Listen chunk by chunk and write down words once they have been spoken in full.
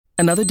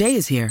Another day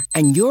is here,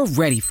 and you're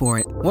ready for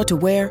it. What to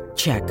wear?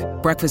 Check.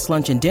 Breakfast,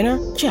 lunch, and dinner?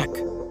 Check.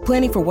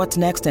 Planning for what's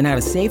next and how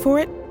to save for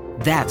it?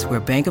 That's where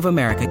Bank of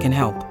America can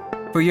help.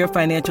 For your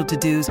financial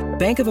to-dos,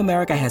 Bank of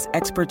America has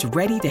experts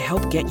ready to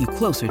help get you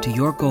closer to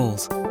your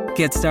goals.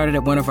 Get started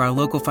at one of our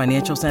local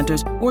financial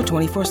centers or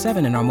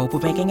 24/7 in our mobile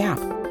banking app.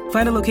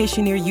 Find a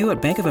location near you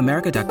at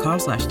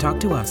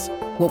bankofamerica.com/talktous.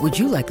 What would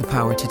you like the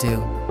power to do?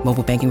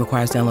 Mobile banking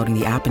requires downloading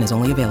the app and is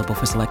only available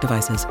for select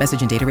devices.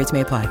 Message and data rates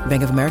may apply.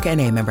 Bank of America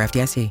N.A., member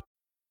FDIC.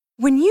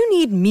 When you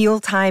need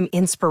mealtime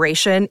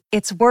inspiration,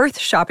 it's worth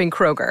shopping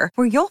Kroger,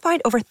 where you'll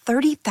find over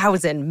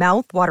 30,000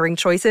 mouth-watering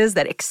choices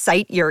that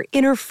excite your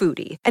inner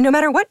foodie. And no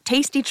matter what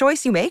tasty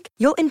choice you make,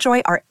 you'll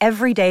enjoy our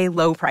everyday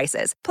low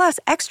prices, plus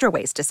extra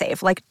ways to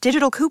save, like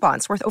digital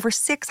coupons worth over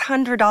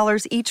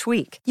 $600 each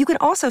week. You can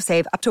also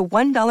save up to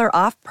 $1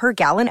 off per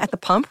gallon at the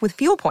pump with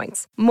fuel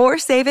points. More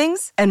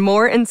savings and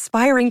more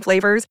inspiring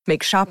flavors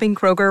make shopping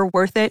Kroger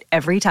worth it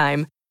every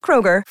time.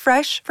 Kroger,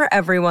 fresh for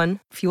everyone.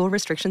 Fuel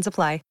restrictions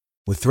apply.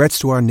 With threats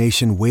to our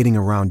nation waiting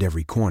around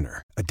every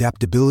corner,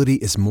 adaptability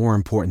is more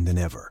important than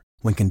ever.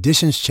 When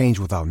conditions change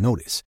without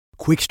notice,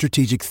 quick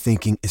strategic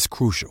thinking is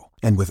crucial.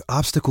 And with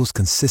obstacles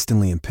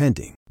consistently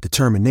impending,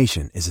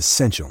 determination is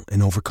essential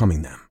in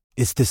overcoming them.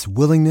 It's this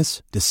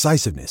willingness,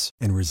 decisiveness,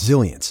 and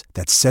resilience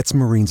that sets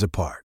Marines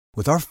apart.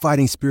 With our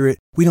fighting spirit,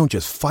 we don't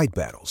just fight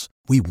battles,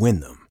 we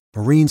win them.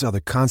 Marines are the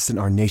constant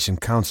our nation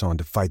counts on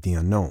to fight the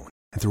unknown.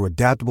 And through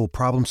adaptable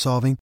problem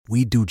solving,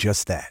 we do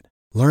just that.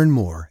 Learn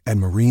more at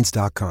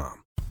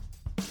marines.com.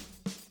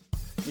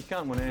 You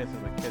can't win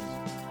anything with kids.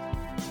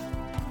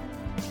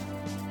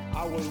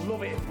 I will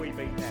love it if we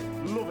beat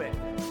them. Love it.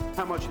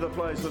 How much are the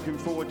players looking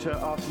forward to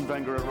Arsene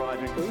Wenger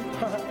arriving? Open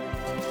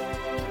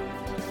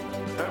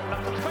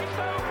up the space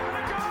now, and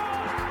a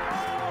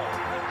goal!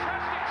 Oh,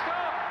 fantastic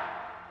start!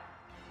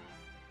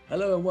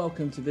 Hello and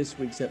welcome to this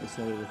week's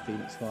episode of the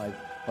Phoenix 5.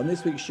 On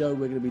this week's show,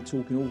 we're going to be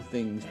talking all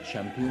things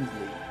Champions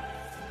League.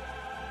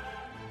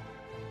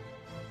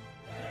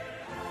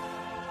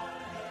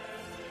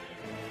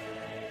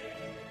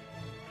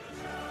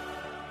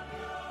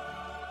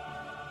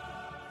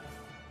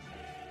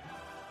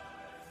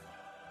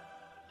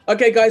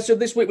 Okay, guys, so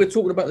this week we're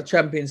talking about the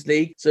Champions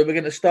League. So we're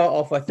going to start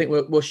off, I think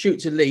we'll shoot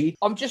to Lee.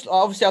 Obviously,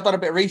 I've done a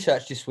bit of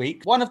research this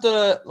week. One of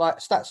the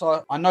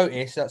stats I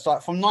noticed, that's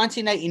from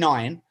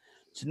 1989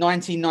 to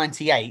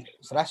 1998.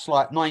 So that's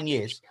 9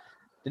 years.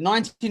 The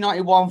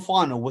 1991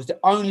 final was the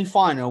only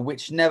final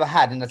which never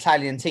had an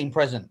Italian team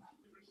present.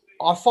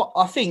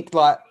 I think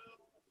that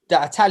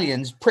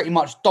Italians pretty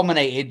much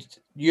dominated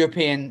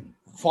European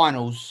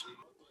finals.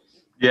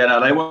 Yeah, no,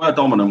 they were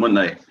dominant, weren't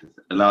they?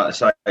 Like I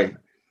say,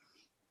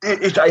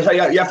 you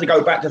have to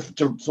go back to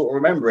sort of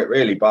remember it,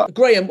 really. But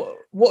Graham,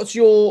 what's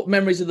your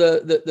memories of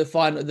the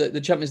final, the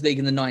Champions League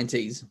in the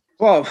 90s?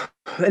 Well,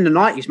 in the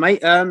 90s, mate,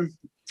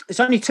 it's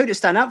only two that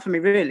stand out for me,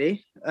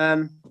 really.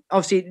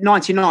 Obviously,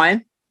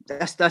 99.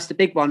 That's the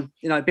big one.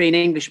 You know, being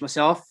English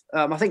myself,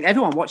 I think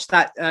everyone watched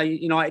that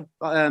United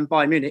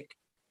Bayern Munich.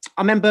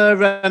 I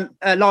remember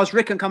Lars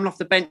Ricken coming off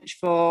the bench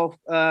for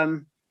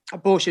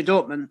Borussia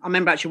Dortmund. I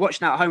remember actually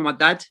watching that at home with my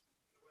dad.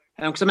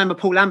 Because I remember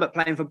Paul Lambert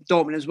playing for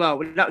Dortmund as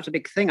well. That was a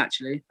big thing,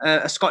 actually.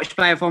 A Scottish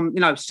player from,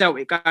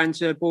 Celtic going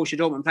to Borussia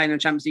Dortmund playing in the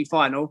Champions League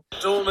final.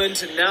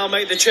 Dortmund now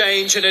make the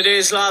change, and it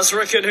is Lars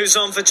Ricken who's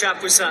on for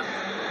Chapuisat.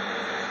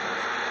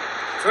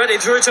 Ready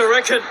through to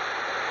Ricken.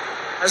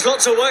 There's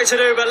lots of work to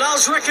do, but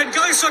Lars Ricken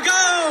goes for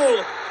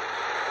goal!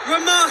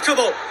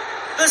 Remarkable!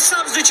 The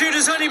substitute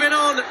has only been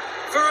on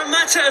for a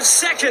matter of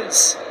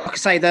seconds. Like I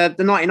say, the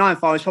 99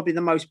 final is probably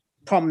the most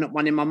prominent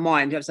one in my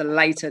mind. It was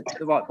right at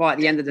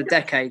the end of the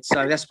decade,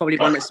 so that's probably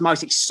one that's the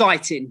most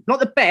exciting.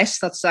 Not the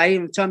best, I'd say,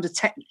 in terms of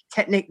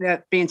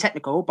being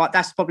technical, but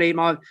that's probably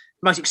my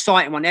most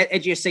exciting one.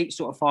 Edge of your seat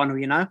sort of final,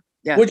 Yeah.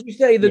 Would you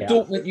say the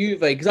Dortmund Juve?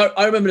 Because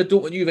I remember the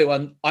Dortmund Juve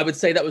one. I would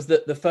say that was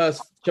the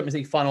first Champions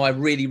League final I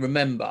really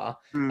remember,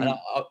 and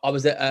I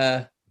was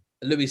at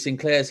Louis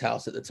Sinclair's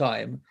house at the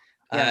time,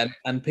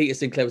 and Peter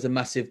Sinclair was a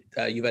massive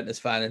Juventus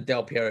fan and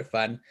Del Piero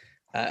fan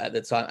at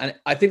the time, and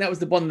I think that was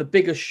one of the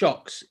biggest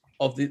shocks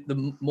of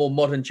the more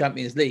modern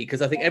Champions League,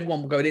 because I think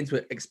everyone going into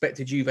it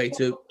expected Juve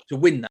to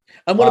win that.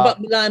 And what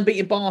about Milan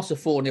beating Barca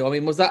 4-0? I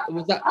mean, was that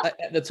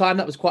at the time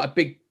that was quite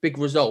a big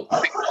result?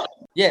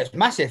 Yeah, it's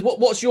massive.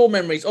 What's your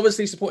memories?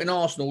 Obviously, supporting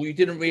Arsenal, you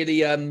didn't really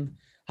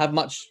have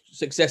much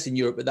success in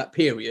Europe at that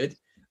period.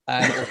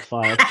 Shots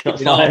fired. We've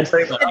never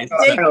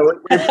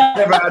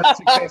had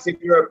success in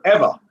Europe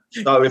ever.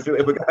 So if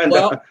we're going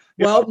no,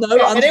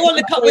 they won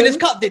the Cup Winners'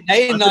 Cup, didn't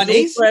they, in the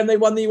 90s? And they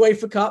won the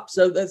UEFA Cup,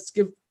 so let's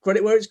give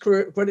credit where it's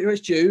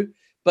due.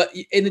 But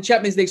in the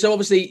Champions League, so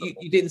obviously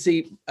you didn't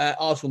see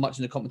Arsenal much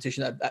in the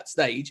competition at that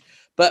stage.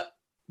 But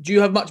do you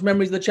have much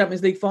memories of the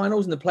Champions League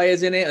finals and the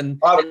players in it? And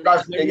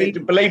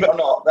believe it or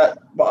not,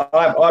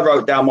 I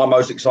wrote down my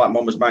most exciting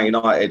one was Man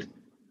United,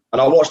 and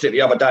I watched it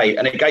the other day,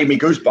 and it gave me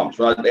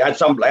goosebumps. They had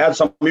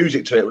some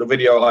music to it with a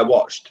video I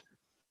watched,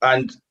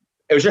 and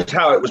it was just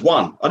how it was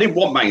won. I didn't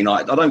want Man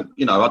United. I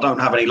don't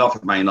have any love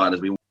for Man United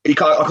as we. I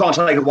can't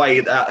take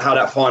away how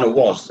that final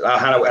was,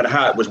 how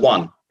it was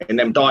won. in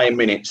them dying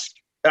minutes.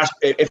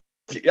 If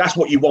that's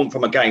what you want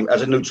from a game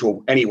as a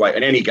neutral anyway,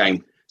 in any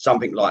game,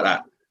 something like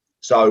that.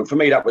 So for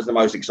me, that was the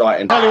most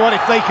exciting. Tell you what,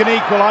 if they can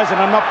equalise, and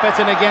I'm not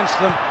betting against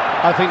them,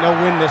 I think they'll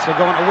win this. They're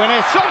going to win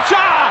it.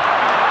 Solskjaer!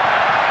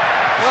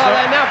 Well,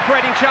 they're now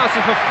creating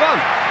chances for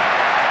fun.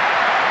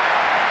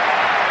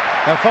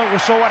 I thought we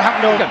saw what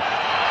happened to them.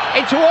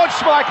 In towards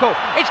Schmeichel.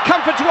 It's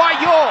comfort to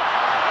York.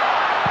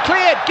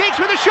 Cleared. Giggs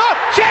with a shot.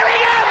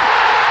 Sheringham!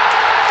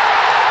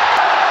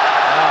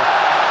 Wow.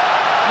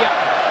 Yeah.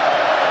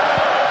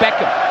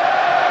 Beckham.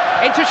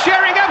 Into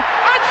Sheringham.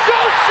 And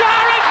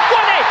Solskjaer has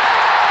won it!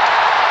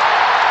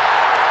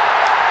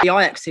 The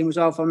Ajax team was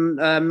all from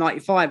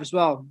 95 as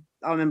well.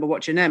 I remember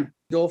watching them.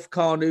 Dorf,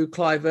 Carnu,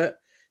 Kluivert.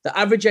 The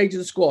average age of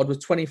the squad was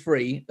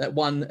 23. That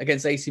won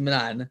against AC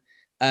Milan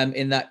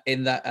in that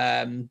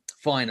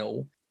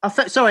final. I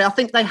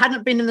think they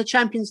hadn't been in the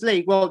Champions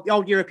League, well, the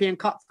old European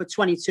Cup, for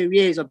 22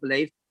 years, I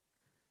believe.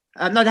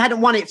 No, they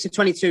hadn't won it for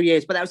 22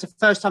 years, but that was the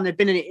first time they'd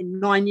been in it in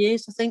 9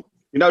 years, I think.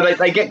 You know,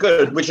 they get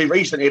good, which is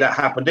recently that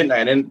happened, didn't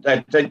they? And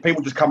then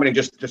people just come in and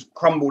just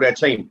crumble their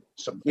team.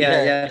 So,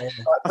 yeah.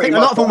 I think a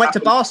lot of them went to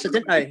Barca,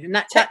 didn't they? In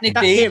that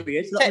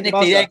period.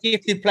 Technically, they're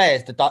gifted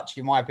players, the Dutch,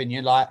 in my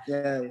opinion. Like,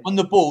 on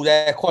the ball,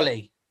 they're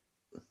quality.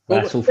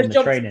 That's all from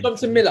the training. Jump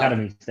to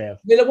Miller.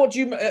 Miller, what do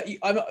you?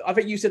 I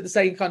think you said the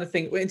same kind of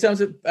thing in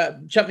terms of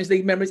Champions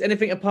League memories.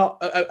 Anything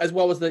apart, as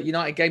well as the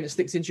United game, that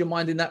sticks into your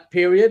mind in that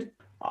period?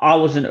 I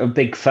wasn't a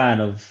big fan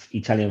of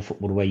Italian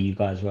football the way you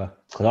guys were,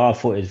 because I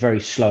thought it was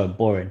very slow and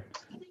boring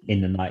in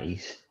the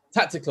 90s.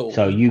 Tactical.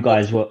 So you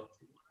guys were,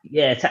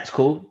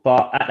 tactical,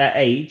 but at that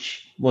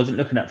age, wasn't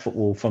looking at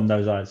football from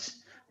those eyes.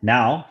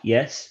 Now,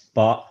 yes,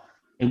 but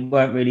it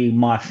weren't really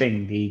my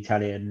thing, the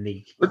Italian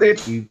league. But the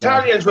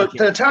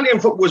Italian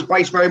football was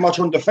based very much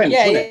on defence.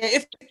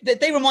 If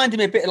they reminded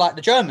me a bit like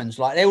the Germans,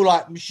 like they were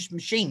like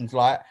machines,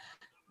 like,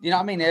 you know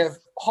what I mean? They're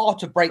hard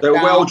to break down. They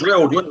were well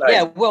drilled, weren't they?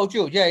 Yeah, well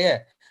drilled.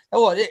 Yeah.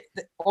 Oh,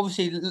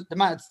 obviously, the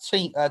amount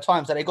of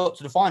times that they got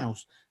to the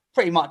finals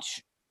pretty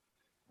much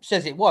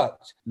says it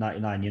worked.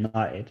 99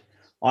 United,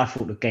 I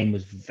thought the game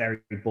was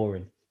very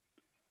boring.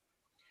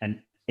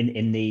 And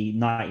in the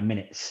 90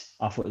 minutes,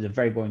 I thought it was a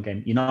very boring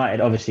game. United,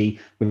 obviously,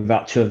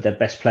 without two of their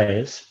best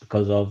players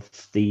because of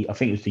I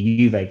think it was the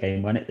Juve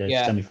game, wasn't it? The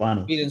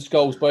semi-final. Eden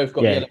Scholes both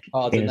got yellow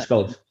cards in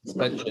that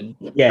suspension.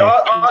 Yeah.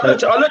 I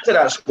looked at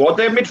that squad.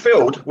 Their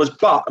midfield was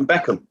Butt and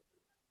Beckham.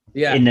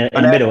 Yeah. In the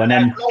middle, and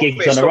then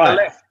Giggs on the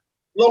right.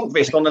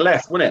 Longvist on the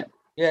left, wasn't it?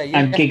 Yeah.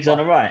 And Giggs on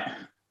the right.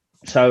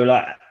 So,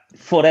 like,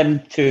 for them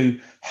to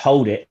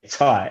hold it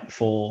tight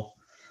for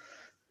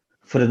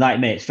the 90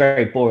 minutes,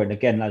 very boring,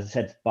 again, as I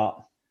said.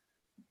 But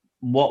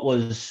what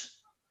was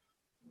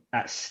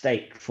at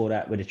stake for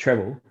that with the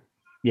treble,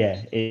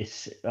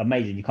 it's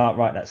amazing. You can't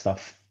write that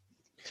stuff,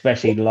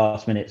 especially the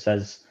last minutes,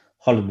 as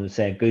Holland was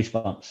saying,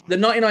 goosebumps. The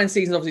 99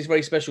 season obviously is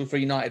very special for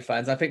United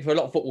fans. I think for a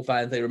lot of football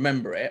fans, they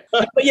remember it.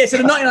 But so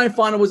the 99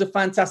 final was a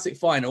fantastic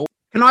final.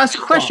 Can I ask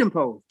a question,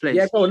 Paul, please?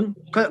 Yeah, go on.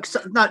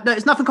 No,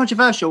 it's nothing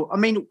controversial. I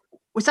mean,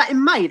 was that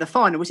in May, the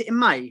final? Was it in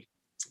May?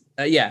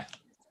 Yeah.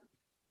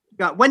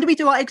 When did we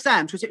do our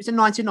exams? Was it in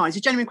 99? It's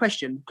a genuine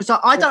question. Because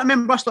I don't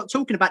remember us not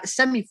talking about the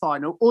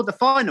semi-final or the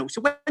final.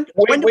 So when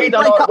did we break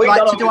up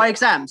to do our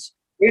exams?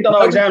 We done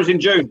our exams in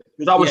June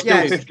because I was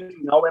still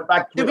 15. I went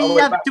back to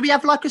do we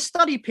have like a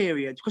study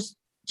period? Because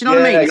do you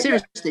know what I mean?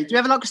 Seriously, do we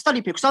have like a study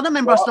period? Because I don't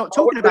remember us not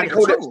talking about it.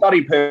 Call it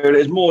study period.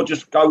 It's more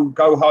just go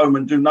home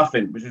and do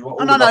nothing, which is what.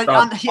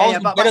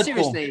 But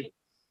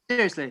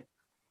seriously,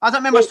 I don't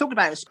remember us talking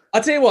about it.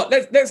 I'll tell you what.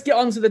 Let's get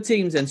on to the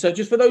teams then. So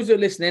just for those who are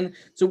listening,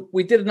 so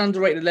we did an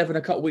underrated 11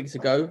 a couple of weeks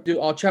ago.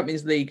 Do our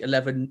Champions League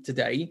 11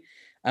 today,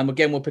 and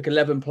again we'll pick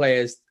 11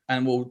 players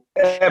and we'll.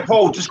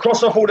 Paul, just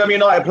cross off all them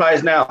United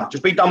players now.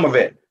 Just be done with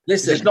it.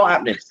 Listen, it's not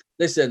happening.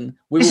 Listen,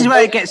 this is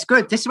where it gets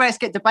good. This is where it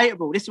gets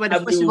debatable. This is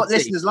what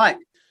listeners like.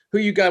 Who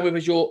you going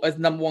with as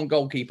number one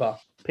goalkeeper?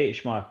 Peter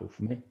Schmeichel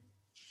for me.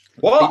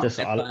 What? I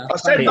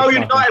said no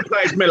United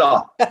players,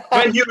 Miller.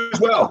 And you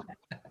as well.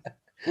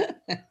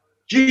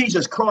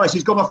 Jesus Christ,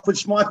 he's gone off with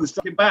Schmeichel,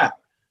 struck him back.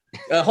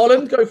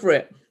 Holland, go for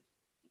it.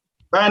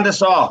 Van der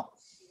Sar.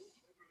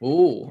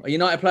 Oh, a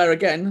United player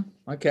again.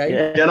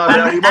 Okay. Yeah,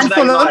 no, he wasn't at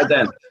United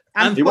then.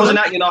 He wasn't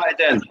at United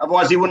then.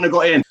 Otherwise, he wouldn't have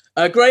got in.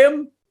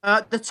 Graham?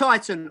 The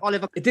Titan,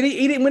 Oliver. He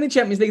didn't win the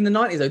Champions League in the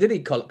 90s, though, did he,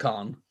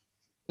 Khan?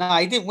 No,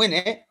 he didn't win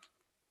it.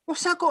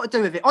 What's that got to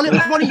do with it? Oliver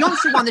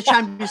Johnson won the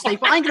Champions League,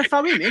 but I ain't going to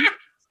throw him in.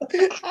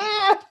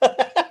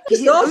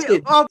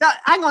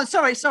 Hang on,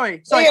 sorry.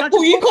 Yeah,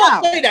 Paul, you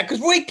can't say that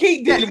because Roy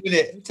Keane didn't win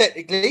it,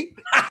 technically.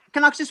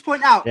 Can I just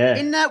point out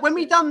when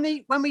we done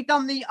the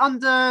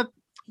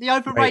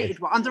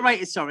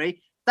underrated,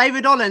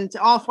 David Holland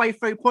halfway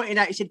through pointing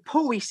out, he said,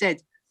 Paul, he said,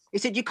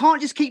 you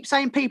can't just keep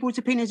saying people's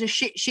opinions are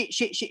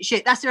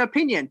shit. That's their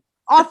opinion.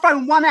 I've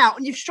thrown one out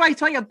and you've straight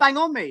away you bang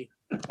on me.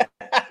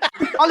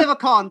 Oliver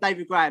Kahn,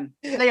 David Graham,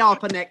 Lee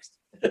Harper next.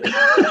 Lee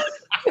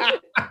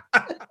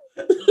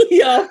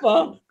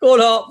Harper, go on,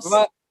 Harps.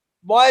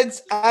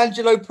 Mine's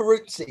Angelo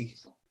Peruzzi.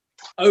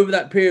 Over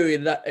that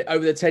period,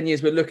 over the 10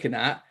 years we're looking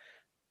at,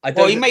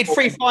 Well, he made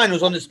 3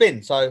 finals on the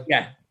spin, so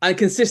yeah, and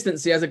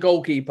consistency as a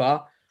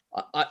goalkeeper.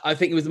 I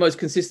think he was the most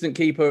consistent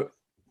keeper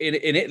in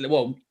Italy.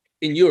 Well,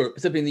 in Europe,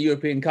 especially in the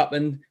European Cup,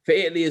 and for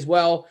Italy as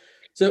well.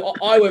 So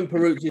I went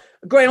Peruzzi.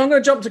 Graham, I'm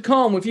going to jump to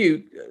Calm with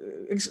you.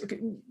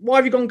 Why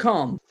have you gone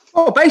Calm?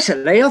 Well,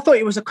 basically, I thought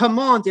he was a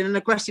commanding and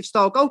aggressive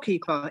style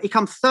goalkeeper. He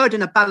come third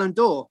in a Ballon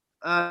d'Or.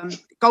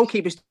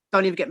 Goalkeepers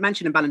don't even get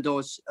mentioned in Ballon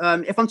d'Ors.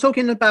 If I'm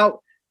talking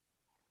about,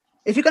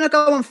 if you're going to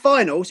go on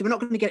finals, we're not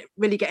going to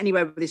really get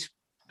anywhere with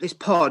this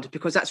pod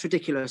because that's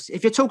ridiculous.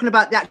 If you're talking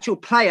about the actual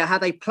player, how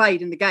they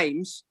played in the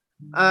games,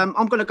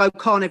 I'm going to go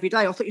Kahn every day.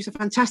 I thought he was a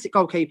fantastic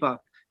goalkeeper.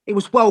 He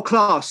was world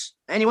class.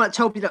 Anyone that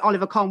told me that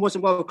Oliver Kahn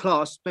wasn't world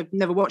class, they've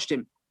never watched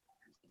him.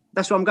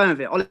 That's what I'm going with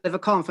it. Oliver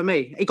Kahn for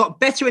me. He got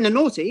better in the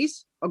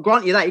noughties. I'll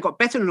grant you that. He got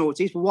better in the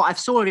noughties. But what I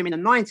saw of him in the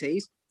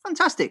 90s,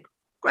 fantastic.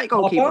 Great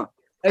goalkeeper. Harper?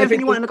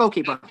 Everything you want in a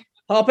goalkeeper.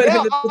 Harper,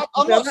 yeah,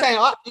 I'm not saying...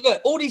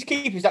 look, all these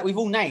keepers that we've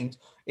all named,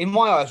 in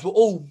my eyes, were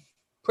all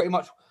pretty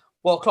much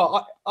world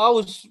class. I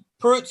was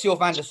Peruzzi or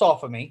Van der Sar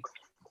for me.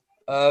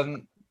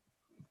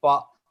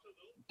 But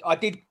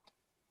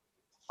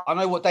I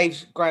know what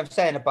Graham's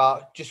saying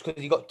about just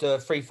because he got to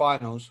 3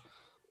 finals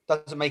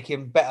doesn't make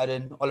him better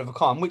than Oliver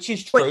Kahn, which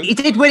is true. Well, he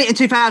did win it in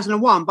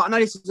 2001, but I know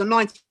this is a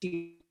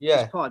 90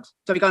 pod.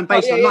 So we're going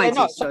based on 90s.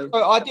 No, so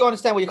I do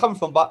understand where you're coming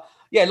from, but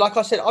yeah, like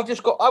I said, I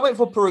went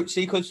for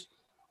Peruzzi because,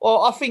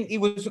 well, I think he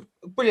was a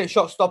brilliant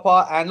shot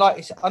stopper, and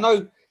I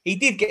know he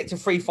did get to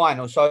 3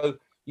 finals, so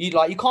you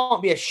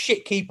can't be a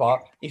shit keeper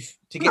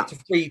to get to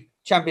 3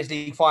 Champions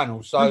League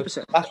finals. So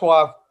 100%. that's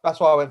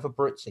why I went for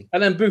Peruzzi.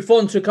 And then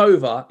Buffon took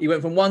over. He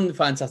went from one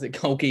fantastic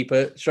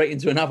goalkeeper straight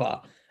into another.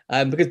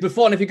 Because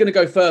Buffon, if you're going to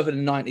go further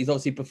than 90s,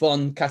 obviously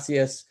Buffon,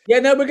 Casillas. Yeah,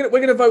 no, we're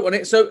gonna vote on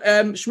it. So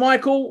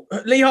Schmeichel,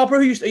 Lee Harper,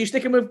 are you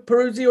sticking with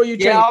Peruzzi or are you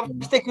changing? Yeah,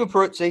 I'm sticking with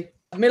Peruzzi.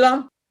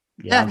 Miller?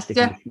 Yeah, I'm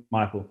sticking with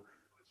Schmeichel.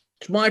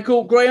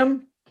 Schmeichel,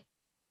 Graham?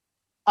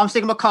 I'm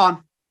sticking with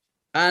Kahn.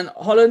 And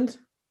Holland?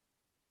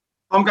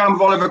 I'm going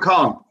with Oliver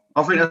Kahn.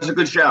 I think that's a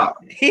good shout.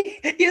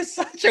 You're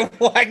such a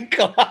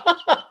wanker.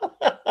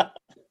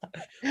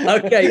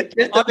 Okay.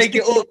 Just to make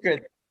it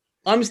awkward.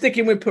 I'm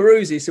sticking with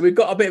Peruzzi, so we've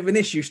got a bit of an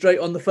issue straight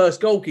on the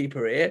first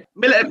goalkeeper here.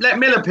 Let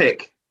Miller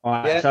pick. All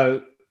right,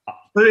 so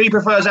who he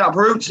prefers out,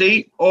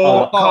 Peruzzi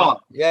or Kahn?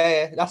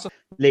 Yeah, that's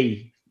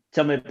Lee,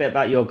 tell me a bit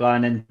about your guy,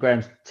 and then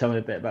Graham, tell me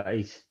a bit about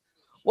his.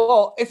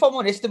 Well, if I'm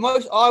honest, the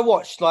most I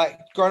watched, like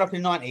growing up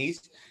in the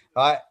 90s,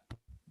 right,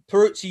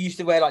 Peruzzi used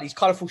to wear like these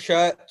colourful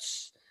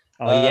shirts.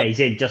 Oh yeah, he's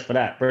in just for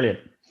that. Brilliant.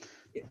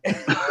 He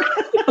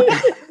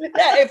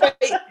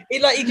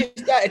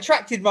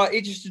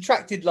just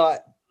attracted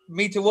like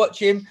me to watch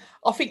him.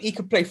 I think he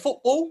could play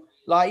football.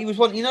 Like he was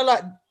one,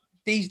 like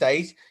these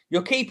days,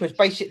 your keepers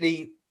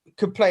basically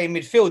could play in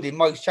midfield in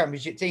most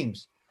championship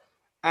teams.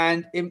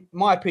 And in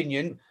my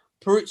opinion,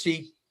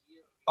 Peruzzi,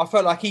 I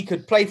felt like he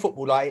could play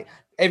football. Like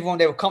everyone,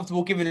 they were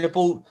comfortable giving the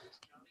ball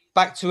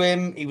back to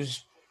him. He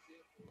was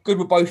good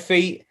with both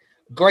feet,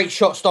 great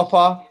shot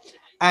stopper.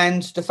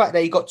 And the fact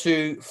that he got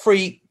to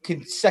 3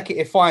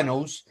 consecutive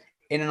finals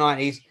in the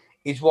 90s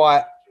is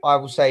why I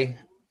will say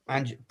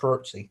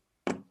Peruzzi.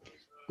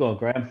 Go on,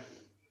 Graham.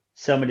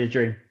 Sell me the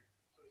dream.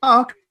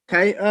 Oh,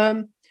 okay.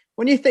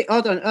 When you think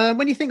of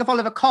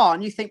Oliver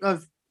Kahn, you think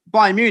of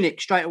Bayern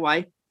Munich straight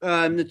away.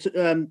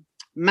 The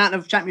amount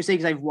of Champions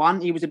Leagues they've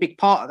won, he was a big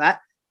part of that.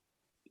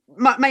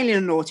 Mainly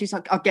in the noughties,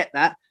 I get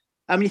that.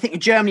 When you think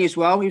of Germany as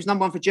well, he was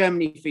number 1 for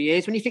Germany for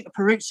years. When you think of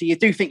Peruzzi, you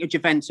do think of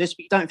Juventus, but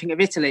you don't think of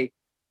Italy.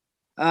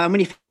 When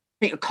you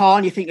think of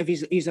Kahn, you think of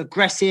he's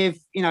aggressive.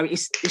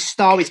 His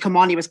style, his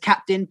command. He was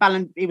captain.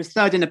 He was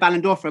 3rd in the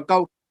Ballon d'Or for a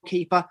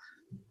goalkeeper.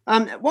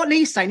 What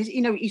Lee's saying is,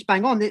 he's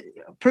bang on.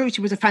 Peruzzi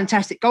was a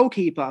fantastic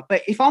goalkeeper.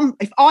 But if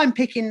I'm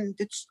picking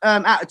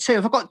out of 2,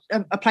 if I've got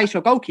a place for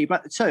a goalkeeper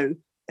at the 2,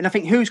 and I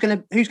think who's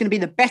going to be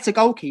the better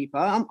goalkeeper,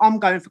 I'm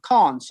going for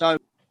Kahn. So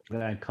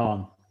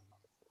Kahn.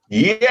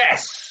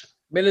 Yes.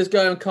 Miller's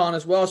going Kahn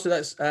as well. So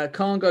that's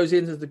Kahn goes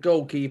in as the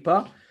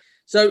goalkeeper.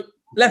 So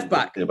left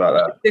back.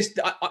 About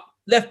that.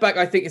 Left back,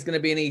 I think is going to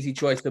be an easy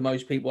choice for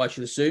most people, I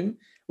should assume.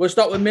 We'll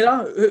start with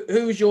Miller.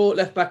 Who's your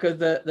left back of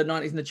the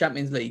 90s in the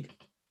Champions League?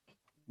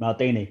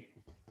 Maldini.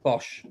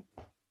 Bosh.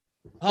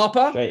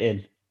 Harper? Straight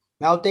in.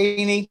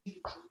 Maldini.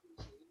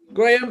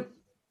 Graham?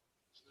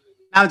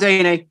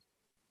 Maldini.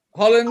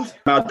 Holland?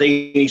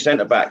 Maldini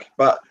centre back,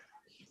 but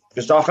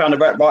because I found the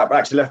right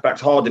backs and left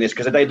backs hard in this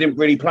because they didn't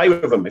really play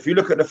with them. If you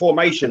look at the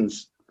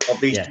formations of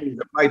these teams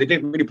that played, they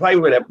didn't really play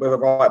with a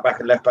right back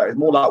and left back. It's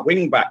more like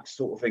wing backs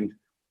sort of thing.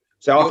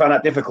 So I found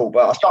that difficult,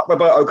 but I stuck with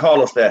Roberto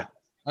Carlos there.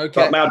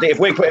 Okay. But Maldini, if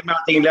we're putting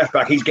Maldini left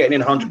back, he's getting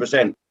in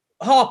 100%.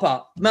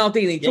 Harper,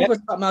 Maldini. Talk us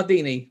about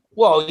Maldini.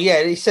 Well,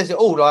 yeah, he says it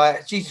all.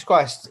 Like Jesus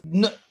Christ,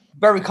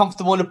 very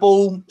comfortable on the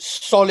ball,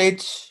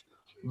 solid,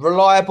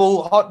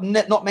 reliable,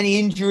 not many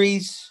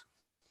injuries.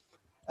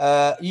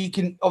 You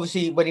can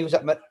obviously when he was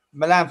at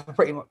Milan for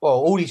pretty much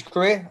all his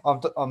career,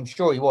 I'm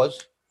sure he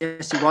was.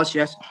 Yes, he was.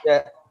 Yes.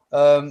 Yeah.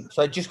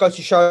 So it just goes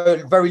to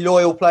show, very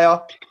loyal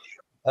player.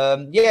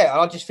 And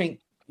I just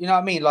think, you know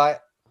what I mean?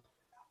 Like,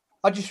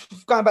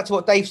 just going back to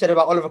what Dave said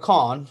about Oliver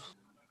Kahn.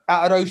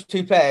 Out of those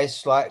two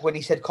players, like when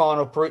he said Kahn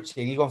or Peruzzi,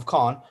 and he's gone for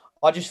Kahn,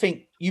 I just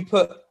think you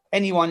put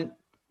anyone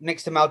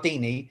next to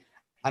Maldini,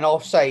 and I'll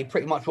say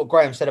pretty much what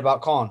Graham said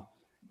about Kahn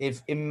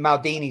if in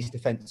Maldini's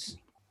defence.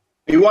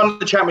 He won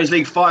the Champions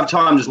League 5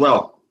 times as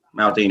well,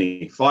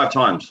 Maldini. 5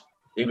 times.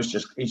 He's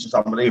just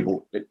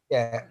unbelievable.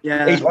 Yeah.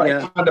 He's one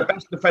of the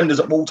best defenders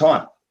of all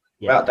time,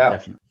 without doubt.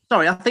 Definitely.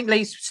 Sorry, I think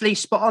Lee's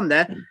spot on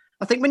there.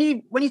 I think when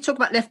you talk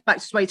about left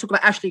backs as well, you talk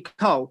about Ashley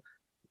Cole,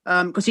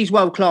 because he's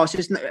world class,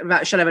 isn't it?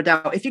 Without a shadow of a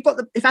doubt.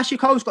 If Ashley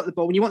Cole's got the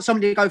ball and you want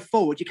somebody to go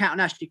forward, you count on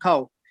Ashley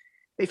Cole.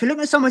 But if you're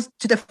looking at someone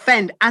to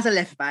defend as a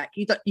left back,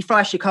 you throw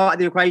Ashley Cole out of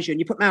the equation.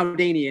 You put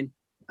Maldini in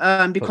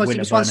because he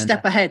was one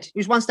step ahead. He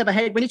was one step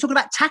ahead. When you're talking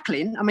about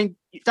tackling, I mean,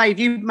 Dave,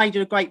 you made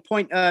a great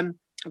point a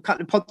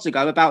couple of pods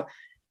ago about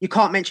you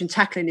can't mention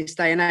tackling in this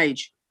day and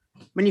age.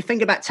 When you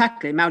think about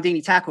tackling,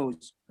 Maldini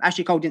tackles.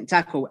 Ashley Cole didn't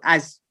tackle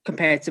as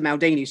compared to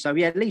Maldini. So,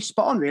 yeah, at least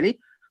spot on, really.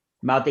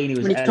 Maldini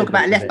was when you talk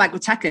about left back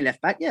with tackling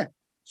left back, yeah.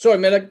 Sorry,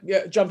 Miller.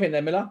 Yeah, jump in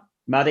there, Miller.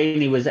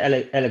 Maldini was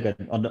elegant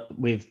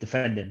with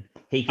defending.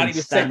 He can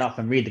stand up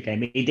and read the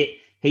game.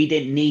 He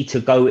didn't need to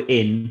go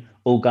in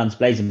all guns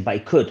blazing, but he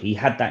could. He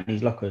had that in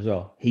his locker as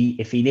well.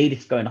 If he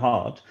needed to go in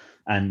hard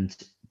and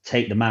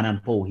take the man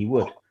and ball, he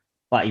would.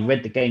 But he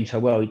read the game so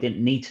well, he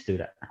didn't need to do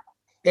that.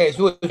 Yeah, it's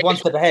one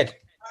step ahead.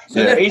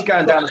 So he's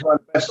going down as one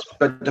of the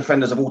best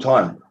defenders of all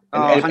time.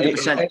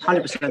 100%.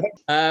 100%.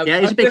 Yeah,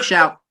 he's a big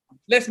shout.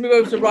 Let's move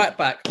over to right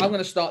back. I'm going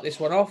to start this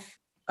one off.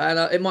 And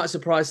it might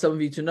surprise some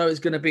of you to know it's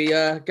going to be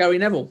Gary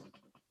Neville.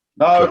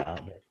 No.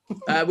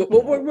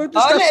 We'll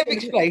discuss. Let him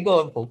explain. Go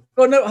on, Paul.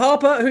 Oh, no,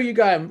 Harper, who are you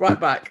going? Right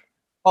back.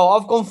 Oh,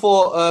 I've gone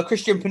for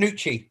Christian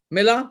Panucci.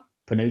 Miller?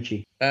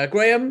 Panucci.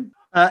 Graham?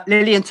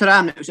 Lilian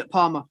Thuram, it was at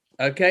Parma.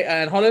 Okay,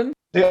 and Holland?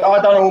 Yeah,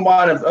 I done all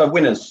mine of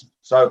winners.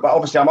 So, but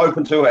obviously I'm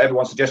open to what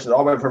everyone suggested.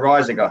 I went for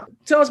Reisiger.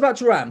 Tell us about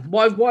Thuram.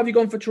 Why have you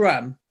gone for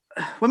Thuram?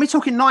 When we're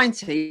talking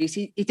 90s,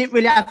 he didn't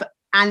really have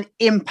an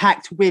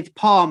impact with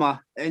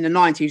Parma in the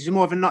 90s. He was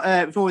more of a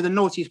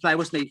noughties player,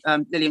 wasn't he,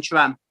 Lilian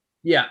Thuram?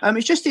 Yeah.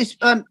 It's just his,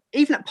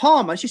 even at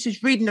Parma, it's just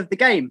his reading of the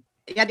game.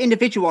 He had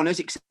individual honours,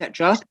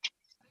 etc.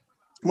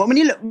 Well, when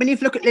you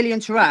look at Lilian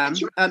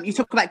Thuram, you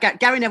talk about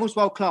Gary Neville's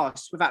world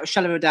class, without a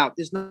shadow of a doubt.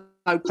 There's no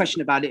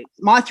question about it.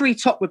 My 3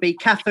 top would be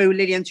Cafu,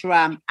 Lilian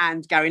Thuram,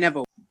 and Gary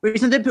Neville. The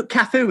reason I didn't put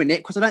Cafu in it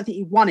because I don't think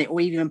he won it or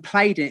even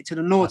played in it to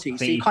the noughties.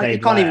 So he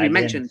can't even be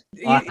mentioned.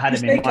 I had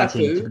him in my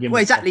team.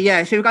 Well, exactly, yeah.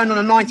 If you're going on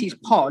a 90s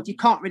pod, you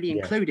can't really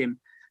include him.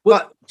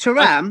 But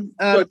Thuram,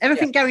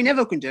 everything Gary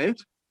Neville can do,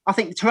 I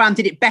think Thuram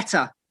did it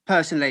better,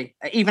 personally,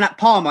 even at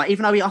Parma,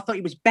 even though I thought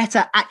he was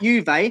better at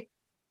Juve.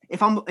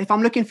 If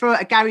I'm looking for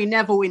a Gary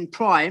Neville in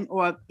prime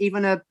or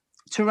even a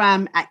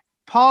Thuram at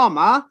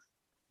Parma,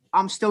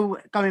 I'm still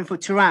going for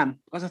Thuram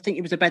because I think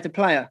he was a better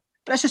player.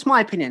 But that's just my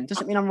opinion.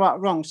 Doesn't mean I'm right or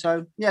wrong.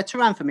 So, yeah,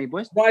 Thuram for me,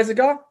 boys.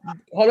 Reisiger?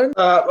 Holland?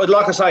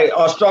 Like I say,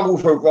 I struggle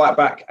for right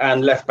back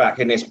and left back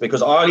in this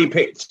because I only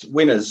picked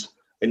winners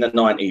in the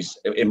 90s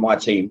in my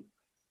team.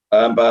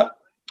 There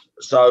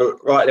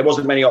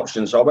wasn't many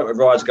options. So I went with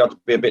Reisiger to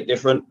be a bit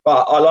different.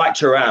 But I like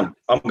Thuram.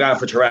 I'm going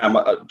for Thuram.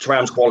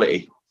 Thuram's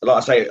quality. Like I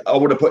say, I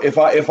would have put if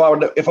I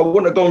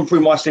wouldn't have gone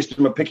through my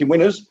system of picking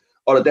winners,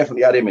 I'd have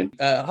definitely had him in.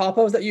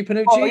 Harper, was that you,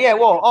 Panucci? Oh yeah,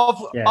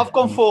 well I've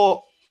gone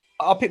for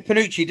I picked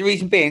Panucci. The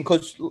reason being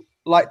because,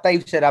 like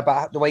Dave said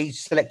about the way he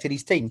selected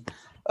his team,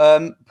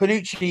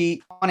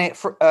 Panucci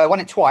won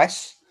it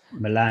twice.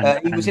 Milan.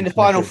 He was in the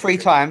final 3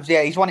 times.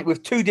 Yeah, he's won it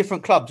with 2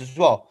 different clubs as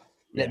well.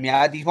 Let me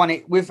add, he's won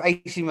it with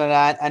AC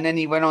Milan, and then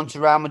he went on to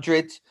Real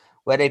Madrid,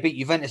 where they beat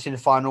Juventus in the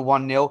final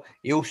 1-0.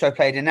 He also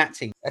played in that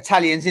team.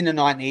 Italians in the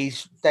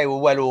 90s, they were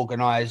well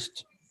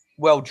organised,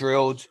 well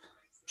drilled,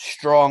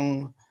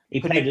 strong. He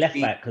played left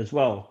back as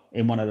well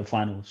in one of the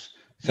finals.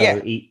 So yeah,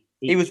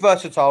 he was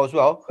versatile as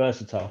well.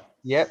 Versatile.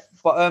 Yeah,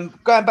 but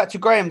going back to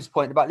Graham's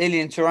point about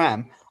Lilian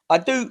Thuram,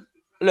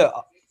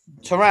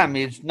 Thuram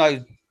is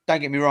don't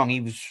get me wrong,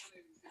 he was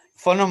a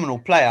phenomenal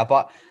player,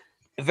 but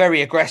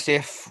very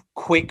aggressive,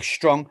 quick,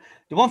 strong.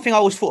 The one thing I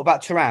always thought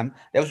about Thuram,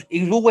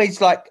 he was always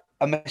like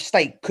a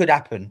mistake could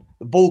happen.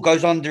 The ball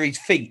goes under his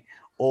feet,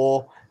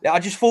 or I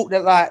just thought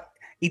that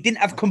he didn't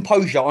have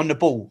composure on the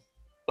ball,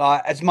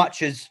 as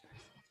much as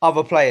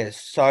other players.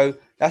 So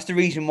that's the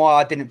reason why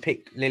I didn't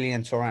pick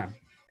Lilian Thuram.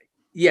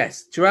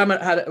 Yes, Thuram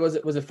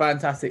was a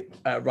fantastic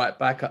right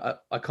back.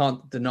 I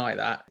can't deny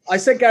that. I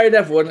said Gary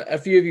Neville, and a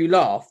few of you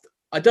laughed.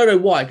 I don't know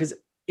why, because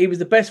he was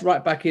the best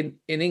right back in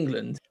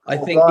England. I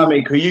think.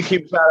 Could you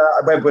keep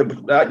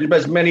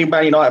there's many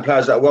Man United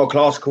players that are world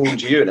class according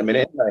to you in a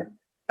minute, isn't there?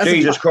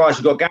 Jesus Christ,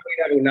 you've got Gary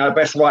Neville now,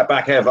 best right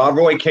back ever.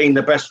 Roy Keane,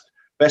 the best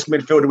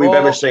midfielder we've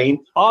ever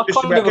seen. I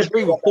kind of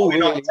agree with Paul.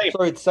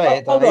 Sorry to say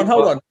it. Hold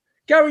on.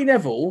 Gary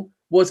Neville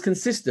was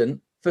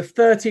consistent for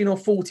 13 or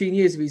 14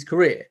 years of his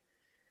career.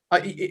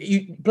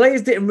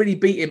 Players didn't really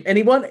beat him. And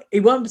he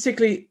wasn't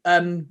particularly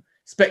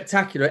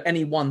spectacular at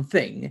any one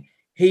thing.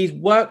 His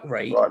work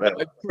rate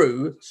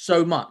grew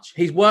so much.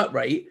 His work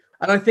rate,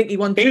 and I think he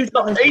won. He's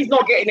not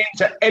getting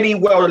into any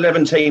World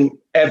 11 team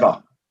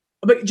ever.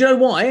 But do you know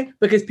why?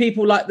 Because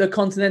people like the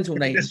continental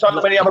names. There's so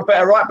many other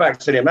better right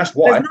backs than him. That's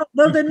why.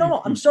 They're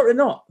not. I'm sorry,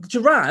 they're not.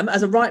 Thuram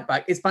as a right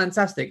back is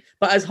fantastic,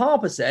 but as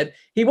Harper said,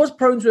 he was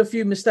prone to a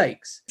few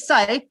mistakes.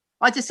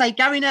 I just say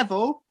Gary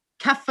Neville,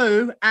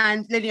 Cafu,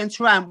 and Lilian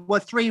Thuram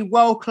were 3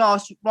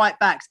 world-class right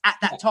backs at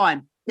that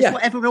time. It's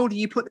whatever order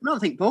you put them in, I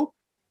think, Paul.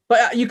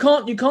 But you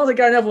can't say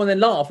Gary Neville and then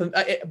laugh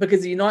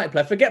because the United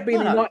player. Forget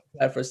being a United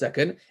player for a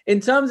second.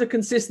 In terms of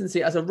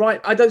consistency as a right,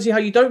 I don't see how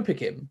you don't pick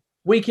him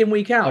week in,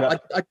 week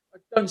out. I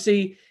don't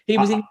see he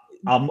was.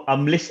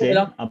 I'm listening.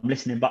 I'm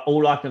listening, but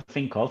all I can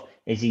think of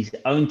is his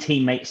own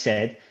teammate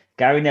said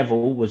Gary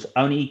Neville was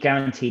only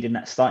guaranteed in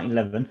that starting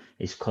 11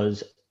 is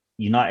because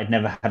United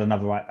never had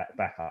another right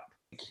back up.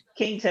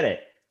 Keane said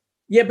it.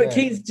 Yeah, but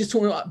Keane's just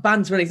talking about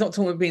banter and he's not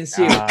talking about being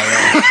serious.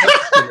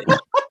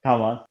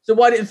 Come on. So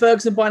why didn't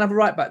Ferguson buy another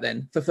right back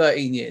then for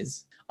 13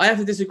 years? I have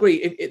to disagree.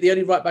 If the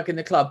only right back in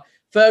the club,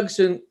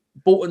 Ferguson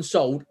bought and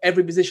sold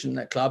every position in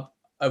that club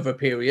over a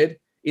period.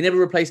 He never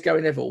replaced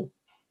Gary Neville.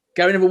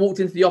 Gary Neville walked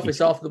into the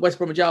office after the West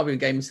Bromwich Albion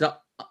game and said,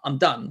 I'm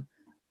done.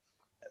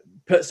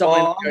 Put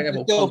someone in Gary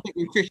Neville. Still pick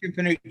with Christian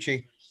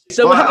Panucci.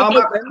 So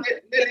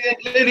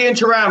Lilian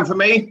Thuram for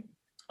me.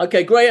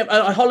 Okay, Graham.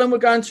 Holland, we're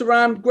going to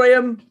Thuram.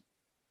 Graham.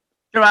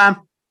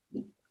 Thuram.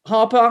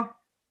 Harper.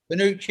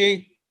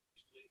 Panucci.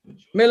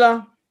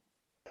 Miller.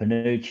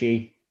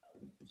 Panucci.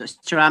 That's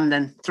Thuram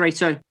then.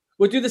 3-2.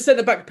 We'll do the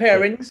centre-back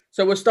pairings.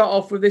 So we'll start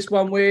off with this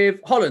one with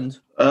Holland.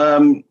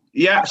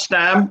 Yeah,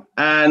 Stam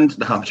and...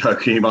 No, I'm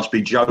joking. You must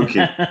be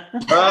joking.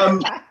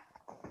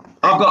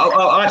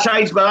 I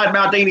changed, but I had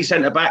Maldini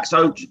centre-back,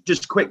 so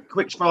just quick,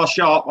 fast,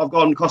 sharp. I've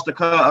gone Costa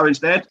Curta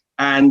instead.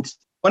 And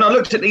when I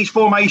looked at these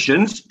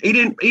formations, he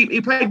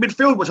played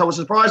midfield, which I was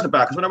surprised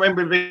about, because when I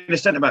remember him being a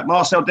centre-back,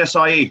 Marcel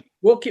Desailly.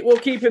 We'll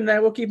keep him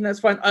there. That's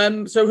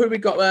fine. So who we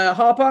got?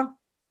 Harper?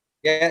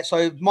 Yeah,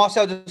 so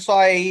Marcel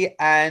Desailly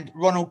and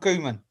Ronald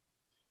Koeman.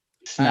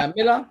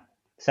 Miller?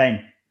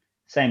 Same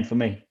for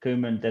me.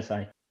 Koeman,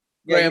 Desailly.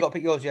 Yeah, you got to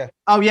pick yours, yeah.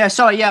 Oh, yeah,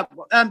 sorry, yeah.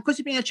 Because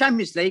it's been a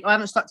Champions League, I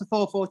haven't stuck to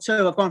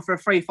 4-4-2. I've gone for a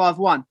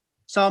 3-5-1.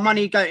 So I'm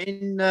only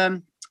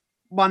going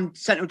one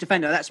central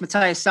defender. That's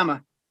Matthias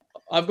Sammer.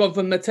 I've gone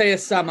for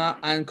Matthias Sammer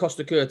and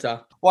Costa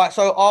Curta. Right,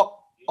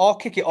 so I'll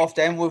kick it off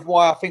then with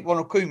why I think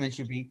Ronald Koeman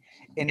should be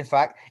in the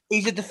fact.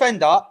 He's a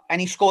defender and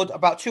he scored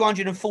about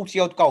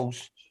 240-odd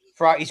goals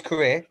throughout his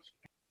career.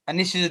 And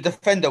this is a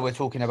defender we're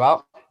talking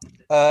about.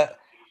 I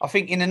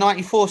think in the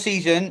 94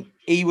 season,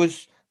 he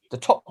was the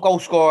top goal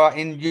scorer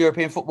in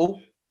European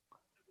football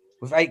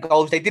with 8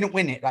 goals. They didn't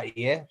win it that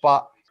year,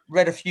 but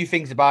read a few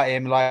things about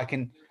him.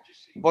 And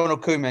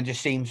Ronald Koeman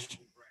just seems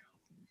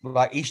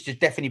like he should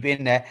definitely be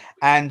in there.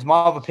 And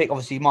my other pick,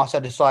 obviously,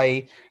 Marcel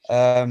Desailly.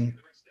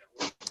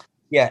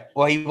 He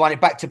won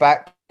it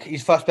back-to-back.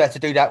 He's the first player to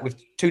do that with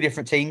 2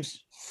 different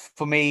teams.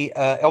 For me,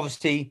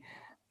 obviously,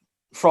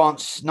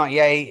 France,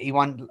 98, he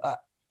won...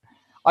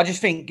 I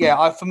just think,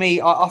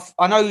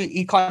 I know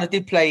he kind of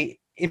did play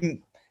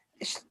in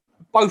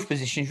both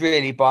positions,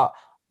 really, but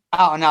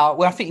out and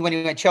out, I think when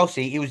he went to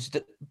Chelsea, he was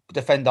the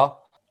defender.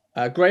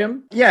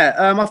 Graham?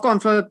 Yeah, I've gone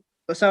for,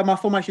 so my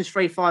formation is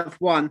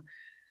 3-5-1.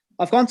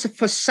 I've gone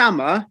for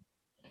Sammer,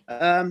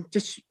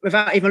 just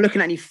without even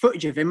looking at any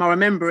footage of him. I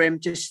remember him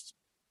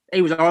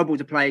he was horrible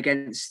to play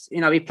against.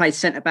 He played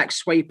centre-back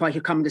sweeper, he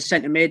could come into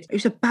centre-mid. He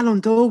was a Ballon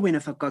d'Or winner,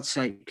 for God's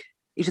sake.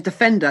 He's a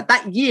defender.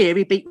 That year,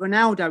 he beat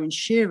Ronaldo and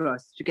Shearer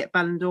to get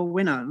Ballon d'Or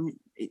winner.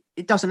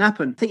 It doesn't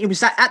happen. I think it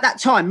was that at that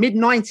time,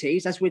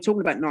 mid-90s, as we're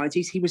talking about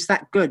 90s, he was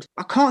that good.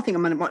 I can't think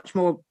of much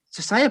more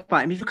to say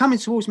about him. If you're coming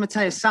towards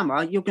Matthias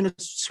Sammer, you're going to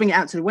swing it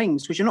out to the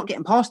wings because you're not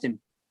getting past him.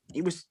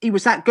 He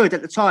was that good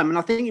at the time, and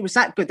I think he was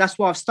that good. That's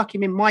why I've stuck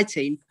him in my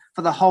team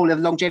for the whole of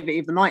the longevity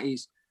of the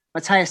 90s.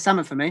 Matthias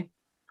Sammer for me.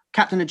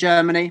 Captain of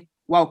Germany,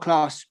 world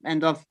class,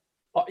 end of.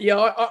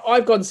 Yeah,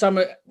 I've gone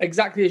Sammer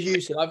exactly as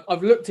you said.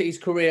 I've looked at his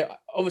career.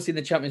 Obviously,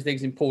 the Champions League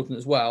is important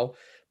as well.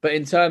 But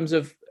in terms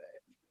of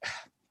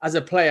as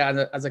a player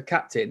and as a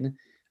captain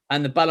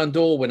and the Ballon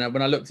d'Or winner,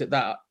 when I looked at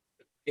that,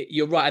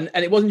 you're right.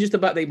 And it wasn't just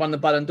about that he won the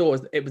Ballon d'Or.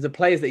 It was the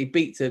players that he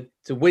beat to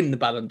win the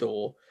Ballon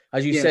d'Or.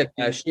 As you said,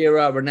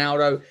 Shearer,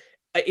 Ronaldo.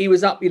 He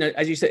was up,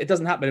 as you said, it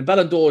doesn't happen. And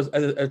Ballon d'Or is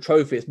a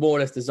trophy. It's more or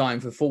less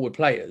designed for forward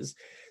players.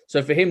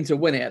 So for him to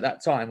win it at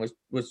that time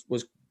was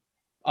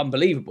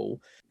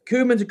unbelievable.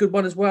 Koeman's a good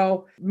one as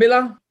well.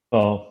 Miller?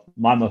 Well,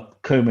 mine were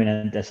Koeman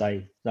and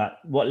Desailly. Like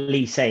what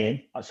Lee's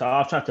saying. So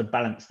I've tried to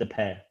balance the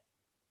pair.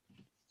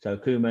 So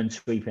Koeman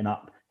sweeping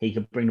up. He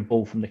could bring the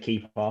ball from the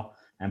keeper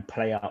and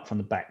play out from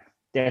the back.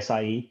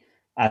 Desailly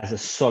as a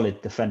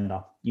solid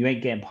defender. You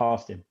ain't getting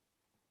past him.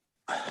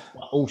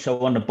 But also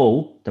on the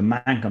ball, the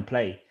man can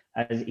play.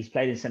 As he's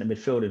played in centre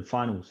midfield in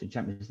finals, in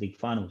Champions League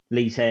finals.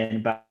 Lee's saying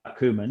about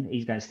Koeman,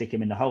 he's going to stick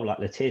him in the hole like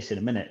Letice in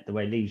a minute, the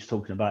way Lee's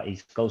talking about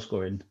his goal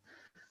scoring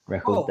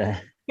record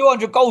there.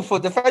 200 goals for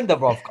a defender,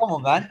 bro. Come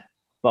on, man.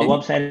 But what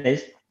I'm saying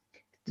is,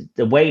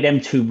 the way them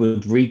two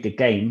would read the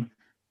game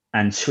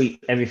and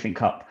sweep everything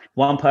up.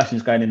 One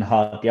person's going in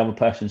hard, the other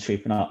person's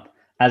sweeping up.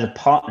 As a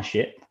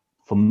partnership,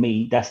 for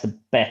me, that's the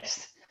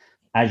best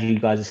as you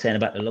guys are saying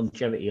about the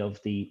longevity of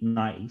the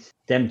 90s,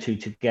 them two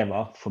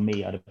together, for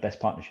me, are the best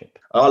partnership.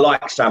 I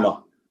like Sammer.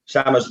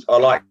 I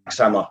like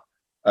Sammer.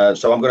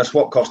 So I'm going to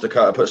swap Costa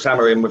Curta, put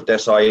Sammer in with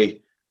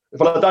Desai.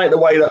 If I've done it the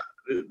way that,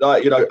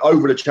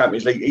 over the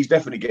Champions League, he's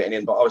definitely getting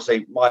in. But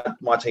obviously,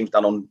 my team's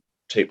done on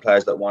 2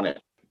 players that won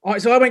it. All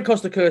right, so I went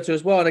Costa Curta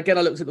as well. And again,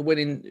 I looked at the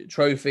winning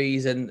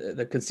trophies and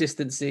the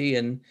consistency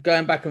and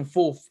going back and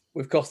forth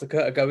with Costa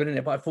Curta going in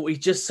it. But I thought he's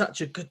just such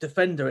a good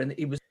defender and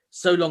he was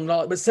so long.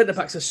 But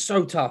centre-backs are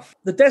so tough.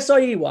 The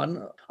Desai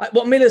one,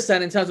 what Miller's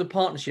saying in terms of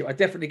partnership, I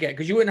definitely get.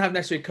 Because you wouldn't have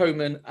necessarily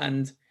Coman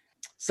and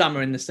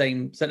Sammer in the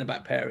same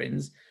centre-back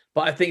pairings.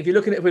 But I think if you're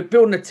looking at, if we're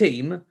building a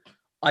team,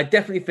 I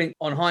definitely think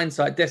on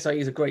hindsight, Desai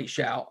is a great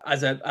shout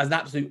as an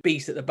absolute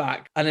beast at the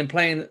back. And then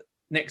playing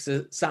next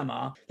to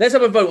Samar. Let's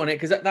have a vote on it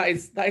because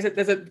there's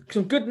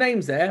some good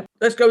names there.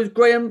 Let's go with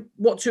Graham.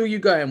 What 2 are you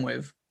going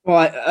with?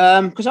 Right,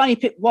 because I only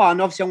picked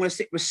one. Obviously, I'm going to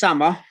stick with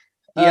Samar.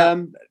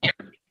 Yeah.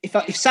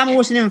 If Samar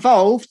wasn't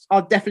involved,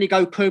 I'd definitely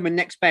go Koeman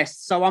next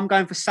best. So I'm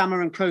going for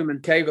Samar and Koeman.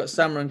 Okay, you've got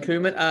Samar and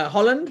Koeman.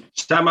 Holland?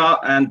 Samar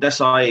and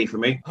Desai for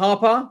me.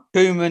 Harper?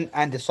 Koeman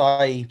and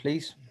Desai,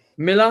 please.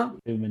 Miller?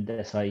 Koeman,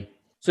 Desai.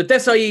 So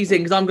Desai's in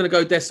because I'm going to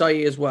go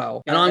Desai as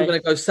well. And I'm going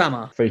to go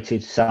Samar. 3-2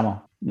 to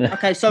Samar.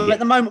 Okay, so at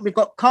the moment we've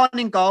got Khan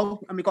in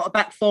goal and we've got a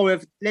back 4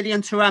 of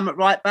Lilian Thuram at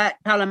right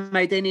back, Paolo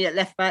Maldini at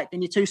left back,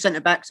 and your 2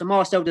 centre backs are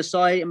Marcel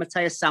Desailly and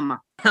Matthias Sammer.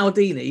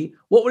 Maldini,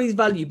 what would his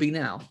value be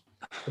now?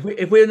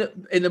 If we're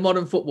in the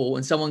modern football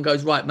and someone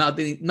goes, right,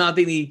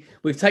 Maldini,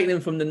 we've taken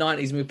him from the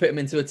 90s and we've put him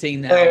into a team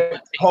now.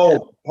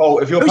 Paul,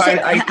 if you're paying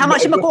how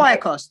much did Maguire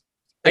cost?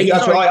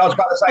 That's right. I was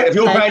about to say, if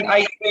you're paying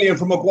 80 million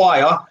for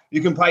Maguire,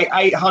 you can pay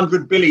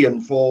 800 billion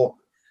for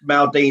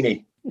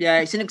Maldini. Yeah,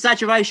 it's an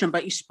exaggeration,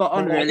 but you're spot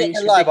on, really.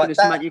 It's ridiculous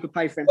the amount you could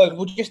pay for him.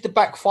 Well, just the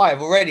back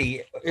 5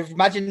 already.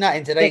 Imagine that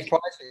in today's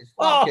prices.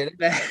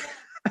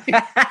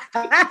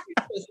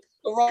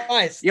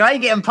 Christ. You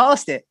ain't getting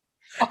past it.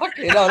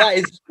 That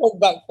is full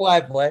back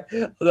 5, boy.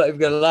 I'm not even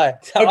going to lie.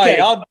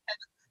 Okay.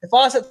 If I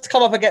was to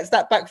come up against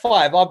that back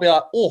 5, I'd be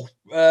like,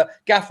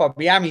 Gaffer,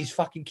 Miami's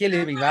fucking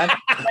killing me, man.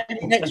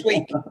 Maybe next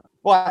week.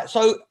 Right,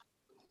 so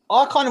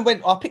I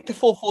picked the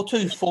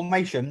 4-4-2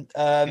 formation.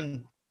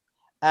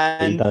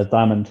 And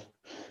diamond.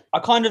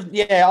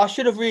 I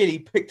should have really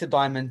picked a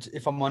diamond,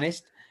 if I'm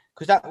honest,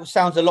 because that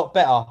sounds a lot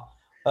better.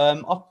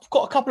 I've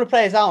got a couple of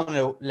players out on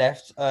the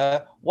left.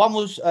 One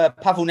was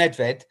Pavel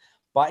Nedved,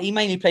 but he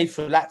mainly played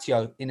for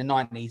Lazio in the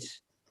 90s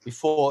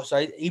before,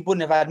 so he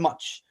wouldn't have had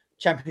much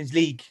Champions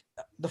League.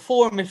 The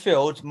 4 in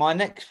midfield, my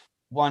next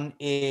one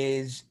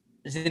is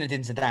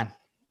Zinedine Zidane.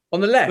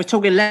 On the left? We're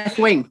talking left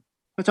wing.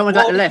 We're talking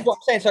about the left. What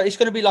I'm saying. So it's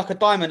going to be like a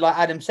diamond, like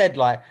Adam said.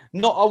 I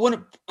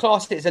wouldn't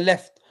class it as a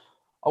left.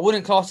 I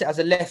wouldn't class it as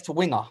a left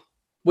winger.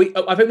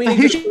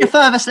 Who's your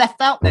furthest left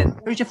out then?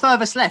 Who's your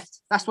furthest left?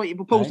 That's what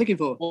Paul's looking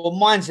for. Well,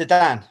 mine's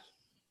Zidane.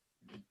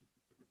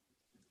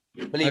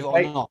 Believe it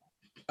or not.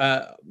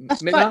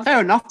 That's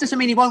fair enough. Doesn't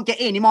mean he won't get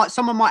in.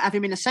 Someone might have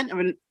him in the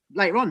centre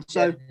later on.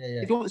 So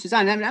if you want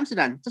Zidane, then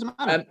Amsterdam. Doesn't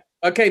matter.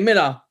 Okay,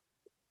 Miller.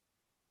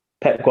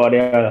 Pep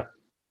Guardiola.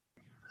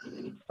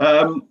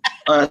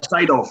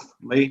 Seedorf.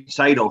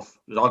 Seedorf.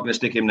 I'm going to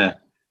stick him there.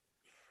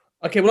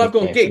 Okay, well, I've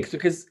gone Giggs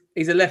because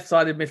he's a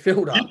left-sided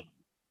midfielder.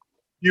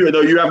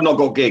 You have not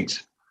got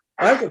Giggs.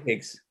 I have got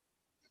Giggs.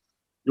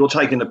 You're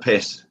taking the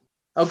piss.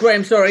 Oh,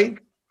 Graham, sorry.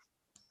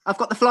 I've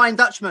got the Flying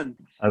Dutchman.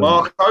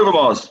 Mark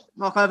Overmars.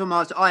 Mark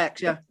Overmars,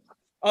 Ajax, yeah.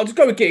 I'll just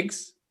go with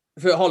Giggs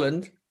for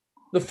Holland.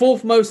 The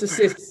 4th most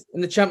assists in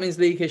the Champions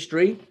League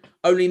history.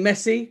 Only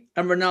Messi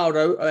and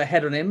Ronaldo are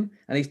ahead on him,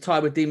 and he's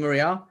tied with Di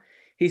Maria.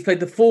 He's played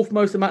the 4th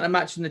most amount of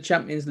matches in the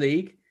Champions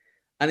League,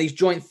 and he's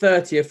joint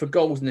 30th for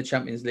goals in the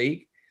Champions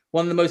League.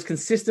 One of the most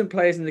consistent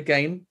players in the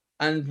game,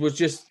 and was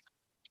just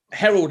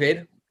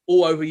heralded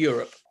all over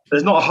Europe.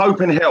 There's not a hope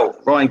in hell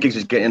Ryan Giggs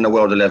is getting in the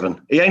World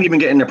 11. He ain't even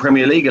getting the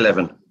Premier League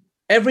 11.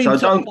 Every top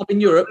club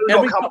in Europe,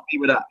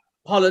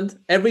 Holland,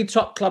 every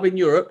top club in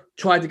Europe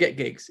tried to get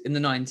Giggs in the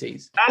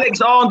 90s.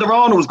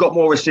 Alexander-Arnold's got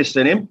more assists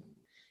than him.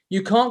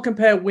 You can't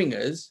compare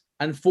wingers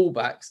and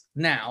fullbacks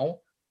now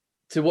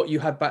to what you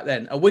had back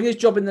then. A winger's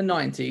job in the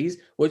 90s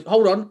was,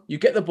 hold on, you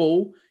get the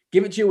ball,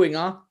 give it to your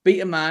winger,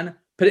 beat a man,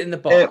 put it in the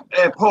box.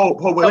 Paul,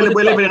 we're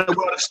living in a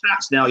world of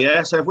stats now,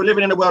 yeah? So if we're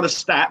living in a world of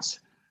stats,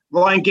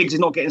 Ryan Giggs is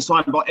not getting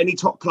signed by any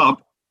top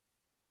club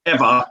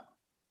ever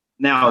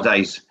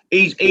nowadays.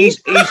 He's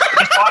highest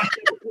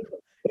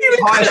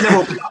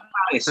level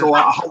Palace or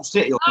a whole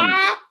city or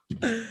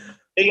something.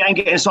 He ain't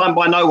getting signed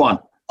by no one.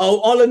 Oh,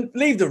 Olin,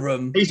 leave the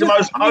room. He's the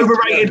most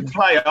overrated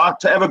player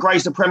to ever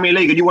grace the Premier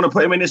League, and you want to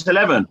put him in this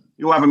 11?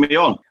 You're having me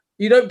on.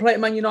 You don't play at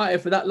Man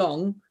United for that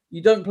long.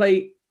 You don't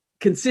play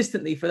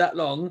consistently for that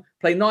long.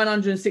 Play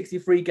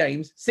 963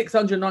 games,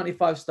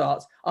 695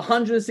 starts,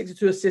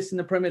 162 assists in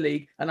the Premier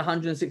League, and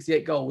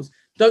 168 goals.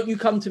 Don't you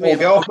come to me?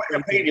 Go off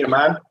Wikipedia,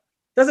 man.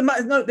 Doesn't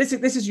matter. No, this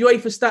is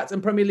UEFA stats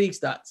and Premier League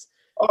stats.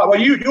 All right, well,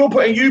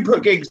 you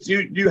put Giggs.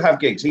 You have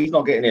Giggs. He's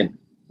not getting in.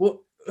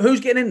 Well, who's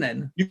getting in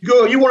then? You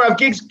want to have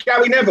Giggs,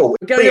 Gary Neville.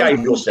 Behave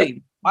yourself.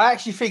 I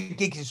actually think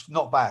Giggs is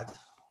not bad.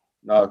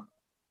 No.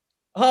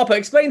 Harper,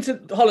 explain to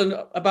Holland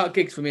about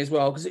Giggs for me as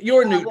well, because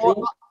you're a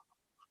neutral.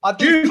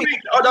 Do you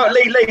think,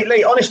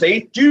 Lee,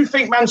 honestly, do you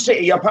think Man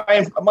City are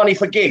paying money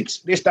for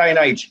Giggs this day and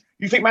age?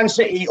 You think Man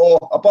City or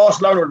a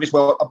Barcelona of this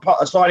world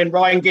are signing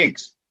Ryan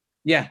Giggs?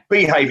 Yeah.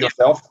 Behave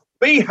yourself.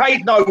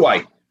 No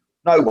way.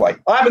 No way.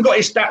 I haven't got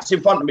his stats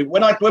in front of me.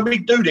 When we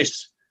do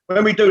this,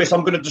 I'm going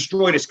to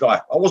destroy this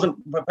guy. I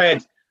wasn't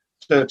prepared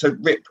to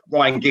rip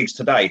Ryan Giggs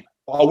today.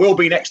 But I will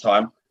be next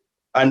time.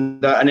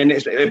 And then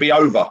it'll be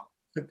over.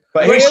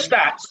 But his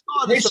stats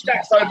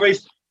over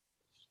his...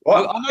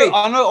 What?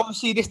 I know.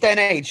 Obviously, this day and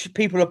age,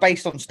 people are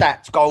based on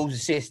stats, goals,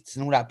 assists,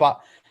 and all that.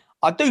 But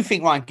I do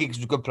think Ryan Giggs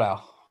was a good player.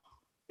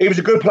 He was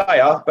a good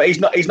player, but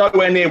he's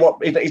nowhere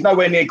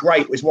near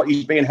great with what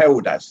he's being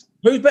held as.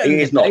 Who's better?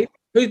 He is not.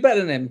 Who's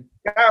better than him?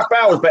 Gareth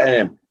Bale's better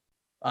than him.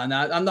 I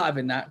know. I'm not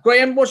having that.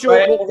 Graham, what's your?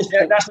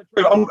 That's the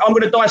truth. I'm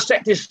going to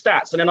dissect his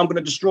stats and then I'm going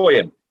to destroy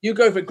him. You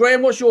go for it,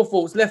 Graham. What's your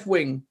thoughts? Left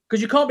wing,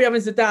 because you can't be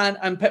having Zidane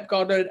and Pep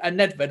Guardiola and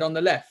Nedved on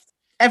the left.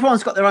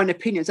 Everyone's got their own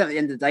opinions at the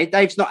end of the day.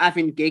 Dave's not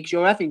having Giggs,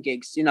 you're having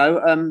Giggs. You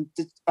know,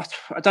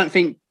 I don't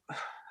think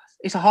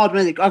it's a hard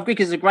one.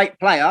 Giggs is a great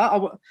player.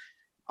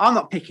 I'm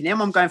not picking him.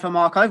 I'm going for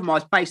Mark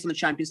Overmars based on the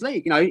Champions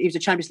League. You know, he was a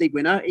Champions League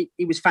winner.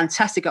 He was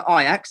fantastic at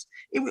Ajax.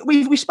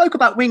 We spoke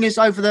about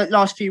wingers over the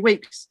last few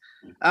weeks.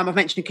 I've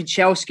mentioned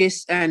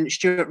Kanchelskis and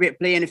Stuart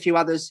Ripley and a few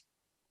others.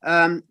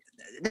 Their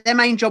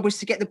main job was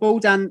to get the ball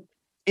down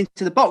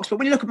into the box. But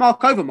when you look at Mark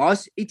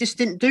Overmars, he just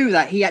didn't do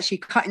that. He actually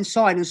cut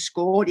inside and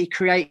scored. He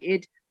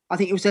created. I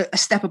think it was a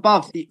step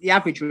above the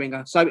average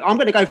winger. So I'm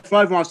going to go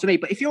for Overmars to me.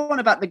 But if you're on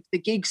about the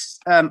Giggs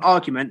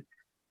argument,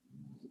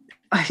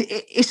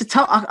 it's a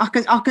tough. I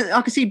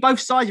can see both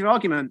sides of your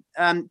argument.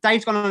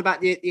 Dave's gone on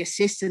about the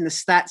assists and the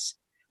stats.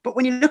 But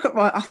when you look at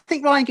Ryan, I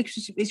think Ryan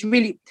Giggs is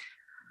really...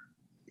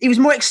 He was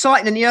more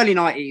exciting in the early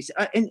 90s.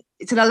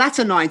 To the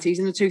latter 90s,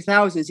 in the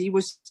 2000s, he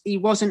was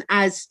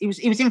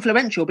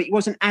influential, but he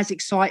wasn't as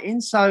exciting.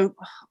 So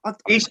I'm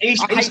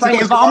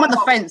on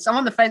the fence. I'm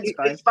on the fence,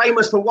 guys. He's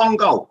famous for one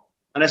goal,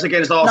 and that's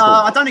against Arsenal. No,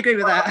 I don't agree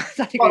with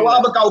that. What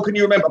other goal can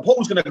you remember?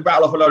 Paul's going to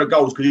rattle off a load of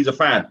goals because he's a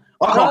fan.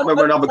 I can't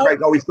remember another great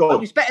goal he scored.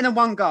 He's better than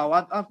one goal.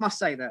 I must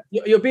say that.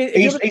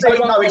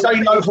 He's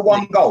only known for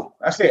one goal.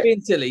 That's it.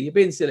 You're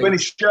being silly. With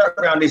his shirt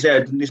around his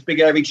head and this big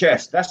hairy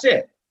chest. That's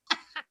it.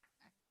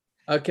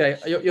 Okay,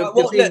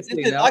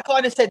 listen, I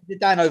kind of said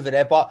Dan over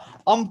there, but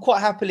I'm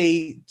quite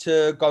happily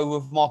to go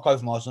with Mark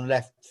Overmars on the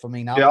left for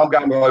me now. Yeah, I'm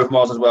going with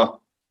Overmars as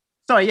well.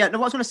 Sorry, what I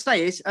was going to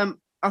say is,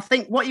 I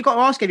think what you've got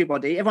to ask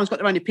everybody, everyone's got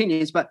their own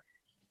opinions, but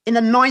in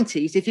the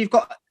 90s, if you've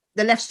got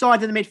the left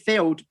side of the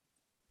midfield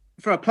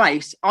for a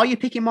place, are you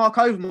picking Mark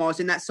Overmars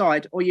in that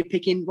side or are you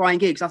picking Ryan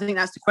Giggs? I think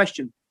that's the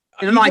question.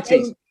 In the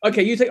 90s.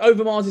 You take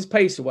Overmars'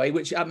 pace away,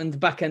 which happened at the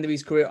back end of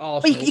his career at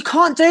Arsenal. You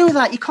can't do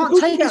that. You can't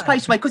take his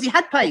pace away because he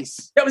had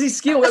pace. That was his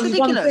skill. That's that was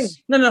ridiculous.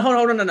 One thing. No,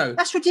 hold on, no.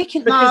 That's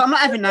ridiculous. No, I'm not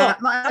having that.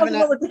 That's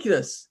not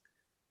ridiculous.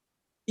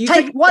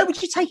 Why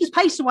would you take his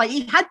pace away?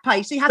 He had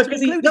pace. He had to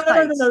include his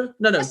pace.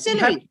 No. That's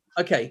silly.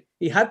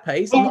 He had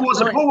pace. Paul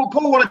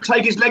want to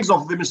take his legs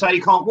off of him and say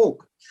he can't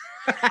walk.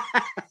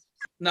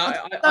 No,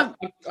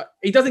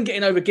 he doesn't get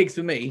in over Giggs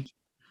for me.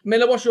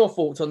 Miller, what's your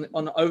thoughts on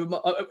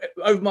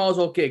Overmars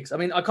or Giggs? I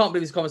mean, I can't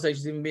believe this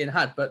conversation's even being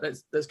had, but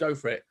let's go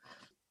for it.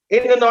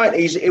 In the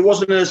 90s, it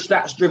wasn't a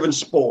stats-driven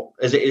sport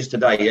as it is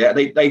today. Yeah,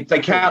 they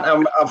count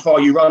how far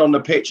you run on the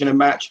pitch in a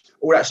match,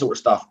 all that sort of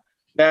stuff.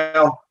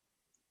 Now,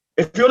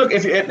 if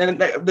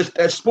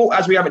the sport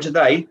as we have it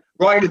today,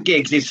 Ryan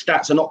Giggs, his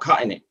stats are not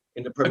cutting it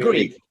in the Premier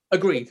League.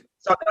 Agreed.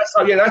 So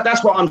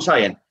that's what I'm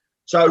saying.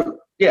 So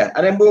yeah,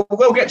 and then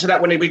we'll get to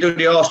that when we do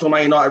the Arsenal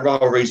Man United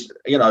rivalries.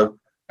 You know.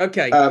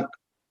 Okay.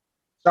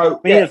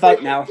 So we need a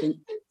vote now, I think.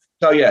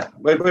 So yeah,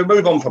 we'll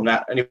move on from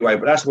that anyway.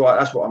 But that's what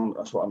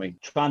I mean.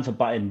 Trying to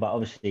butt in, but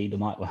obviously the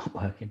mic wasn't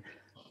working.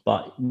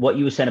 But what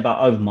you were saying about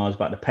Overmars,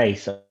 about the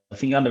pace, I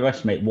think you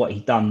underestimate what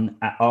he done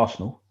at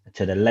Arsenal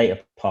to the later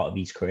part of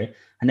his career,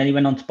 and then he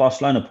went on to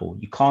Barcelona. Paul,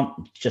 you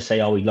can't just say,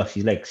 "Oh, he lost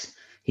his legs."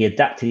 He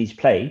adapted his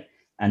play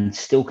and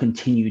still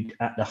continued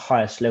at the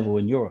highest level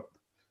in Europe.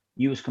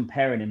 You was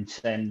comparing him,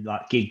 saying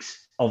like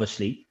Giggs.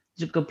 Obviously,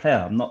 he's a good player.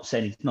 I'm not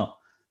saying he's not.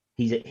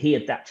 He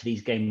adapted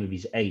his game with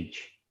his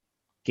age.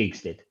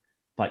 Giggs did.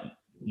 But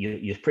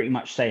you're pretty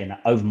much saying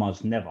that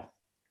Overmars never.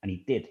 And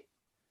he did.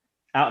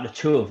 Out of the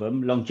two of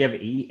them,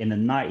 longevity in the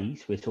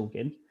 90s, we're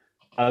talking,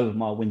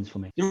 Overmars wins for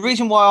me. The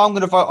reason why I'm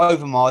going to vote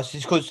Overmars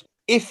is because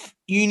if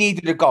you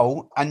needed a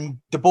goal and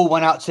the ball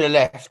went out to the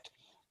left,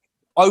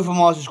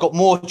 Overmars has got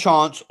more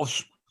chance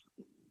of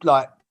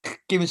like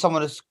giving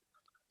someone a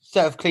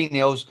set of clean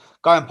nails,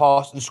 going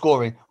past and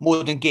scoring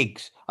more than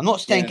Giggs. I'm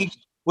not saying Giggs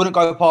wouldn't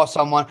go past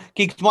someone.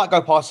 Giggs might go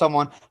past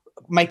someone,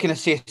 make an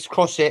assist,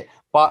 cross it.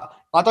 But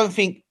I don't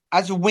think,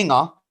 as a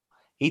winger,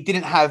 he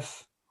didn't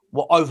have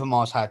what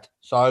Overmars had.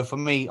 So for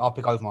me, I'll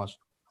pick Overmars.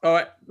 All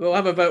right, we'll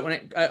have a vote on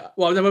it.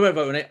 We won't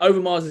vote on it.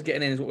 Overmars is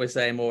getting in, is what we're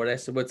saying, more or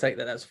less. So we'll take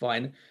that. That's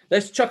fine.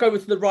 Let's chuck over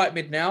to the right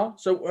mid now.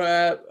 So,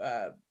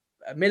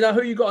 Miller,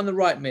 who you got on the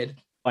right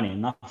mid? Funny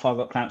enough, I've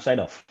got Clarence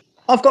Seedorf.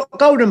 I've got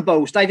golden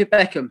balls, David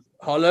Beckham.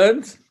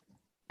 Holland.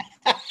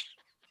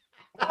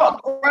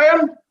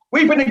 Graham,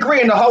 we've been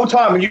agreeing the whole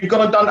time, and you've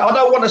gone and done. I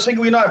don't want a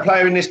single United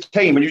player in this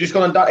team, and you've just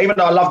gone and done. Even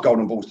though I love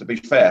golden balls, to be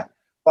fair,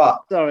 but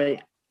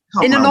sorry,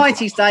 in the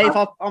 90s, Dave,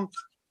 I'm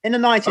in the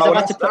 90s. I've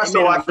had to put that's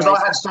all right, because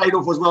I had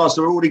Seedorf as well,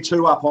 so we're already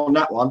 2 up on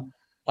that one.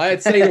 I had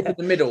Seedorf in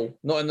the middle,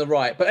 not in the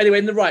right. But anyway,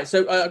 in the right.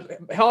 So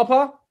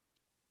Harper,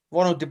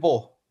 Ronald De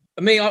Boer.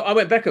 Me, I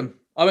went Beckham.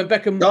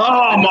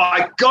 Oh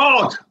my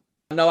God!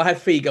 No, I had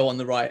Figo on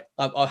the right.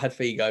 I had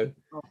Figo.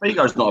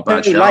 Figo's not a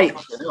bad too shout. late.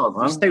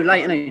 It's too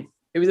late, isn't he?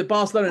 He was at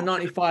Barcelona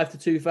 95 to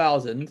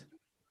 2000.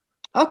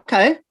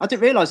 Okay, I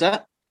didn't realise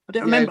that. I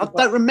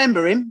don't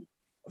remember him.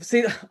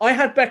 See, I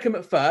had Beckham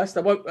at first.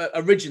 I won't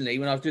originally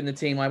when I was doing the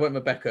team. I went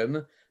with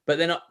Beckham, but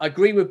then I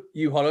agree with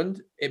you,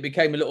 Holland. It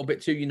became a little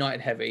bit too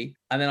United heavy,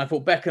 and then I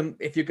thought Beckham.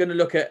 If you're going to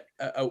look at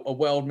a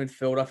world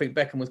midfield, I think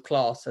Beckham was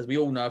class, as we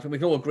all know. I think we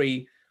can all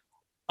agree.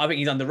 I think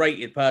he's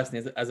underrated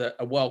personally as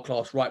a world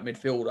class right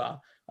midfielder.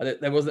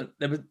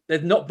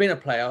 There's not been a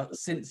player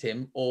since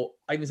him, or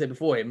I even say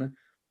before him,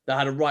 that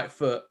had a right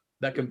foot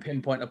that can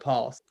pinpoint a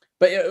pass.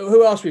 But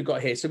who else we've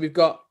got here? So we've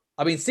got.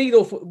 I mean,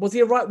 Seedorf, was he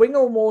a right winger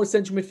or more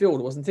central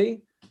midfielder, wasn't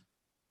he?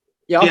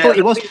 Yeah, I thought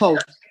he was, Paul.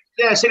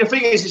 Yeah, see, the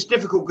thing is, it's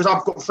difficult because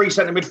I've got 3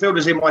 centre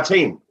midfielders in my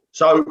team.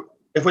 So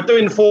if we're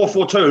doing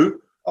 4-4-2,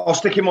 I'll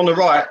stick him on the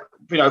right,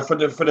 for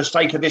the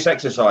sake of this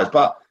exercise.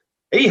 But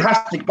he has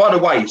to, by the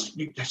way,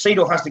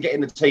 Seedorf has to get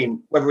in the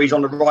team, whether he's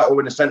on the right or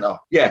in the centre.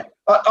 Yeah,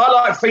 I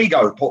like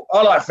Figo, Paul.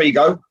 I like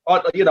Figo.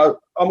 I'm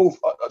all,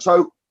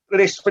 so for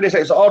this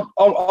exercise,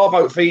 I'll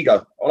vote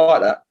Figo. I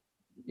like that.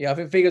 Yeah, I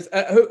think Figo's.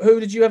 Who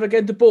did you have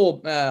again? De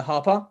Boer,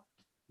 Harper.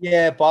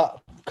 Yeah, but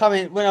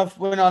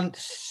when I'm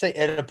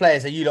sitting the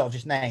players that you lot have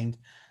just named,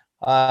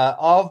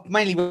 I've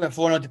mainly went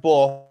for Ronald De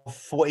Boer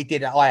for what he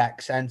did at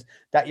Ajax and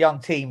that young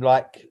team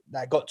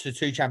that got to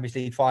 2 Champions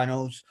League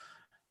finals.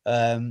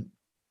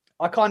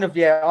 I kind of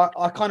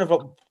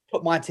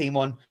put my team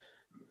on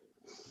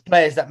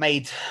players that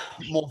made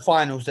more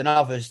finals than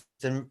others.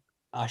 And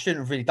I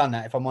shouldn't have really done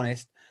that, if I'm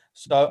honest.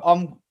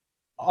 So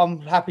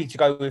I'm happy to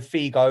go with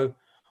Figo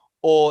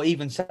or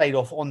even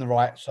Seedorf on the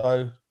right.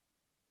 So,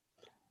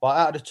 but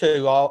out of the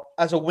 2,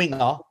 as a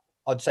winger,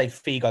 I'd say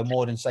Figo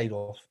more than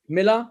Seedorf.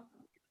 Miller?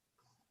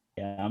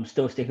 Yeah, I'm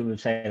still sticking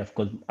with Seedorf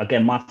because,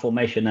 again, my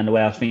formation and the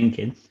way I was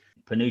thinking,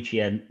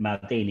 Panucci and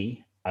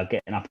Maldini are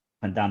getting up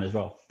and down as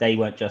well. They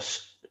weren't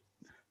just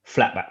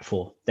flat back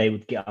 4. They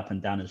would get up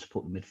and down and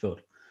support the midfield.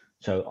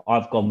 So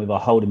I've gone with a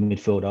holding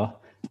midfielder,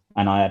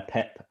 and I had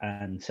Pep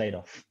and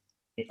Seedorf.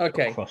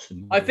 Okay,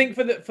 I think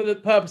for the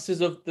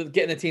purposes of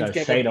getting the team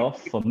together, Seedorf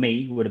for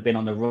me would have been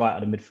on the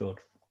right of the midfield.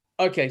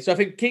 Okay, so I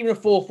think keeping a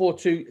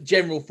 4-4-2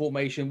 general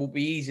formation will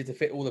be easier to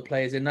fit all the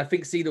players in. I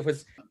think Seedorf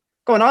has.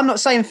 Go on, I'm not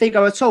saying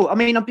Figo at all. I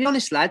mean, I'll be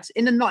honest, lads.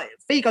 In the night,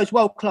 Figo's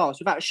world class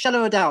without a shadow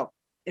of a doubt.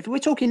 If we're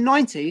talking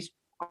 90s,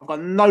 I've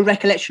got no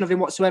recollection of him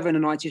whatsoever in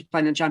the 90s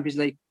playing in the Champions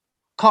League.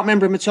 Can't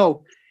remember him at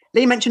all.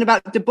 Lee mentioned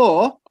about De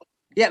Boer.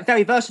 Yeah,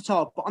 very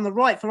versatile. But on the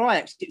right for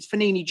Ajax, it's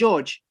Fanini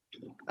George.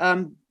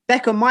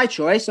 Beckham, my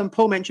choice, and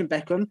Paul mentioned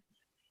Beckham.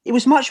 It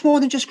was much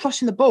more than just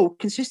crossing the ball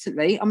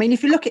consistently. I mean,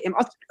 if you look at him,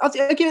 I'll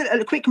give it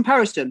a quick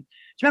comparison. Do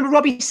you remember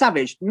Robbie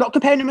Savage? Not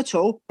comparing him at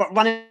all, but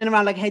running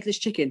around like a headless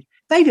chicken.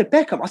 David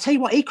Beckham, I'll tell you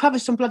what, he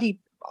covers some bloody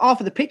half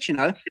of the pitch,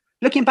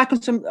 Looking back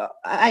on some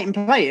at him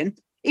playing,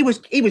 he was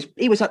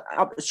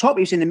up the top,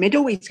 he was in the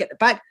middle, he'd get the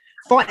back,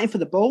 fighting for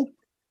the ball.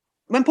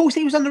 When Paul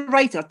said he was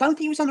underrated, I don't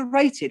think he was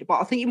underrated,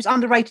 but I think he was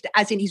underrated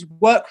as in his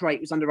work rate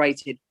was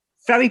underrated.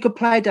 Very good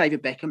player,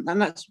 David Beckham,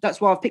 and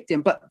that's why I've picked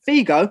him. But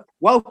Figo,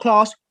 world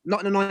class,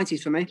 not in the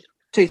 90s for me,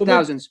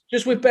 2000s.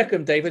 Just with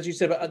Beckham, Dave, as you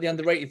said about the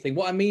underrated thing,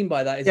 what I mean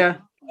by that is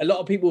a lot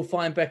of people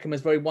find Beckham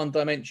as very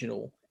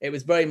one-dimensional. It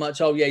was very much,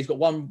 he's got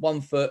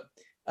one foot,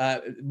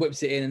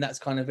 whips it in, and that's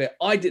kind of it.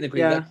 I didn't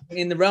agree with that.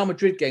 In the Real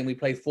Madrid game, we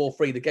played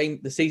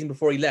 4-3. The season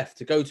before he left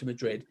to go to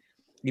Madrid,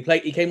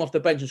 he came off the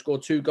bench and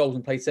scored 2 goals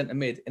and played centre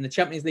mid. In the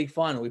Champions League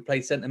final, we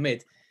played centre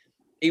mid.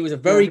 He was a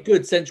very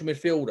good central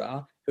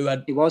midfielder who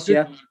had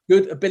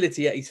good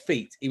ability at his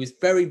feet. He was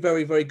very,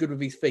 very, very good with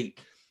his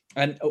feet.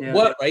 And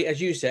work rate, as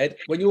you said,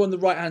 when you're on the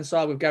right-hand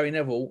side with Gary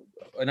Neville,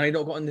 I know you're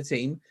not got on the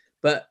team,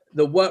 but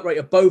the work rate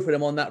of both of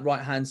them on that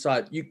right-hand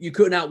side, you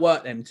couldn't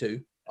outwork them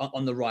two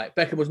on the right.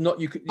 Beckham was not.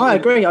 I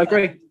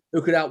agree.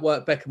 Who could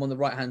outwork Beckham on the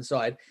right-hand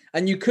side.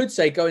 And you could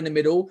say go in the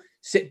middle,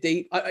 sit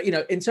deep.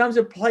 In terms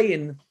of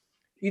playing,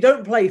 you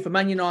don't play for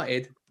Man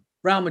United,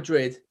 Real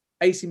Madrid,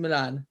 AC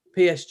Milan,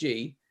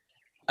 PSG,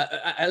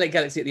 LA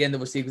Galaxy at the end,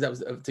 obviously, because that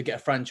was to get a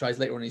franchise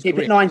later on in his career.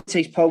 Keep it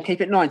 90s, Paul.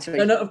 Keep it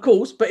 90s. No, of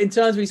course. But in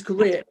terms of his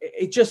career,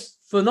 it's just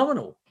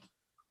phenomenal.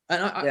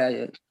 And do you know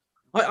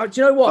what? I don't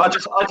know what.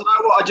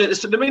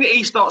 The minute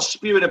he starts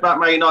spewing about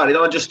Man United,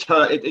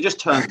 it just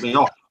turns me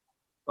off.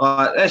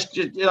 That's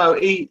just they've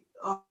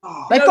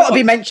got to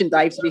be mentioned,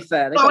 Dave. To be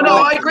fair.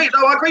 I agree.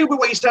 No, I agree with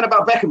what you said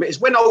about Beckham. But it's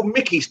when old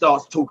Mickey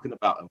starts talking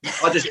about him,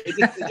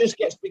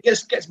 it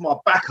just gets my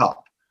back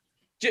up.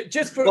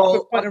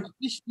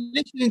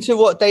 Listening to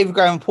what David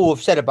Graham and Paul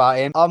have said about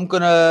him,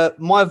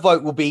 my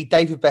vote will be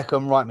David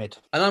Beckham, right mid.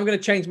 And I'm going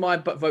to change my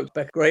vote to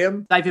Beckham.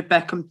 Graham? David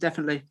Beckham,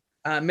 definitely.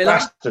 Miller.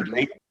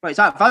 Bastardly. Wait, is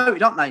that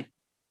voted, aren't they?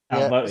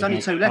 Yeah. There's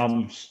only two left.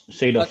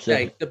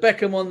 Okay, the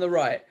Beckham on the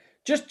right.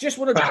 Just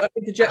want to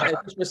interject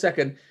there just for a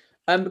second,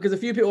 because a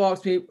few people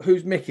asked me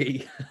who's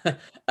Mickey.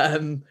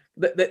 There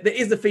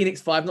is the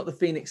Phoenix 5, not the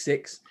Phoenix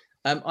 6.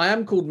 I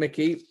am called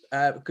Mickey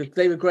because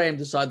David Graham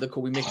decided to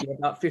call me Mickey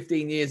about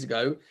 15 years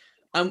ago.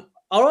 I'll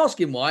ask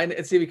him why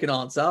and see if he can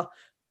answer.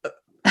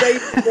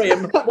 David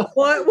Graham,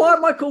 why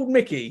am I called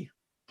Mickey?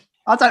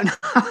 I don't know.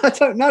 I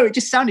don't know. It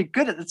just sounded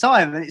good at the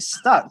time and it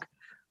stuck.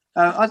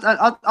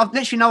 I've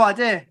literally no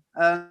idea.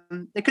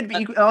 It could be.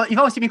 You've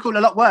obviously been called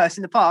a lot worse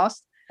in the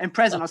past and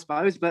present, I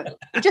suppose, but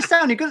it just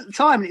sounded good at the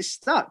time and it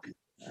stuck.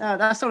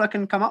 That's all I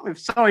can come up with.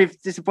 Sorry to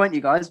disappoint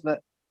you guys,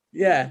 but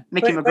yeah,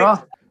 Mickey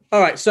McGrath. All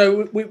right,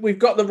 so we've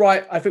got the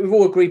right. I think we've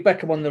all agreed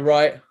Beckham on the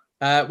right.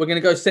 We're going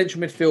to go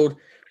central midfield.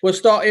 We'll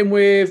start in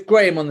with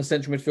Graham on the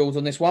central midfield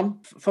on this one.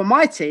 For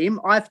my team,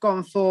 I've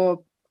gone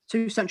for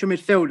two central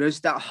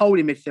midfielders that are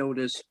holding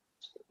midfielders.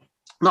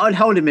 Not only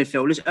holding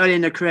midfielders, early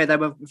in their career, they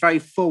were very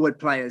forward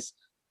players.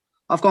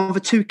 I've gone for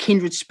two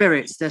kindred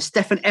spirits. They're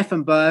Stefan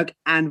Effenberg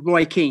and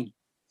Roy Keane.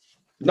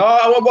 No,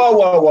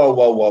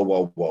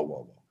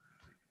 whoa.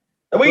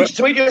 We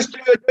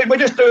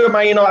just do a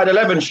Man United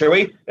 11, shall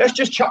we? Let's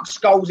just chuck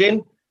Scholes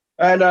in,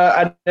 and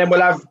then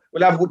we'll have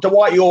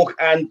Dwight York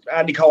and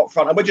Andy Cole up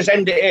front, and we'll just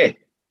end it here.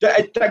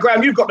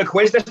 Graham, you've got the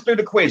quiz. Let's do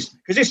the quiz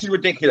because this is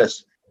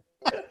ridiculous.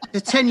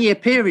 It's a 10-year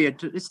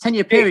period.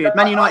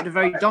 Man United are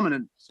very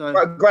dominant. So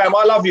Graham,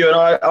 I love you, and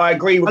I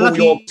agree with all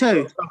your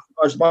too.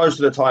 Most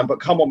of the time. But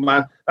come on,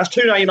 man, that's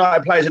two Man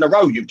United players in a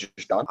row you've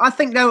just done. I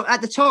think though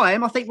at the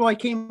time, I think Roy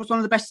Keane was one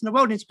of the best in the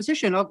world in his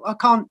position. I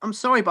can't. I'm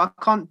sorry, but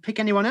I can't pick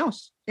anyone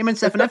else. Him and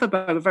Stefan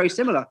Effenberg are very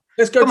similar.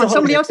 Let's go. Come on,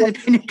 somebody else's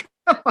opinion.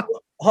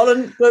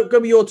 Holland, go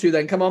with your two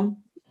then. Come on.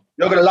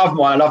 You're going to love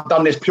mine. I've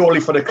done this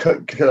purely for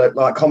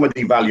the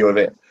comedy value of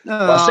it.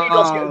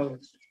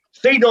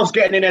 Seedorf's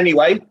getting in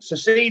anyway, so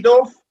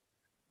Seedorf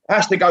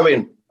has to go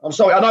in. I'm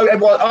sorry, I know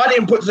everyone. I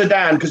didn't put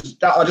Zidane because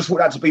I just thought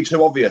that to be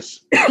too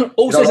obvious.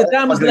 Also,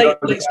 Zidane was late.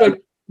 So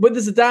with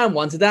the Zidane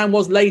one, Zidane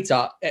was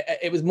later.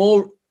 It was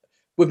more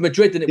with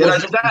Madrid than it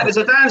was.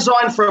 Zidane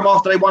signed for him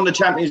after they won the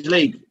Champions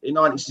League in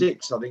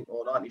 '96, I think,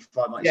 or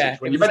 '95, '96. Yeah,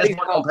 when Juventus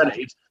won on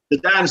penalties,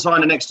 Zidane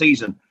signed the next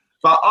season.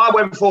 But I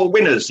went for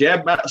winners,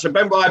 yeah. So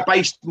remember, I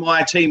based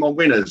my team on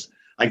winners.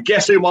 And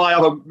guess who my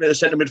other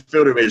centre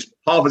midfielder is?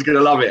 Harvard's going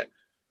to love it.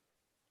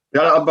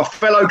 My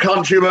fellow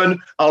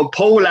countryman,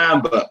 Paul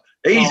Lambert.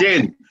 He's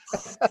in.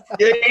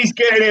 Yeah, he's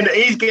getting in.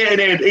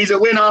 He's a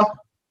winner.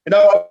 You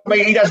know what I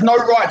mean? He has no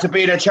right to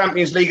be in a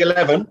Champions League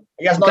 11.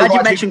 He has no Glad right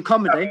you mentioned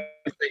comedy.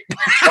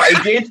 But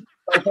he did.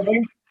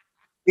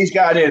 He's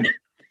getting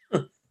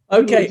in.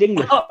 Okay.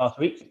 English last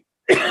week.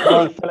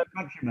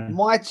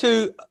 My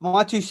two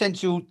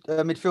central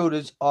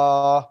midfielders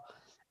are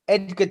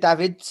Edgar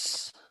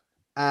Davids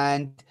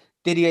and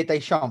Didier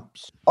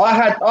Deschamps.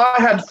 I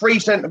had three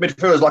centre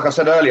midfielders, like I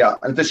said earlier,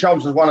 and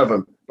Deschamps was one of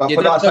them. But Yeah,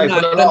 for that sake,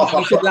 for the laugh,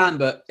 you said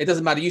Lambert. It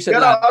doesn't matter. You said yeah,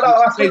 Lambert. no,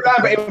 I threw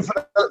Lambert in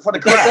for the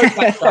crowd.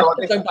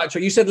 Don't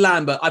backtrack. You said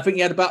Lambert. I think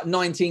he had about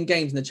 19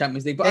 games in the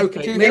Champions League. But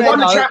okay, He won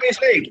the Champions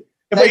League.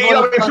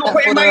 If you're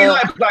putting Man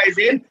United players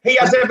in, he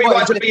has every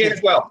right to be in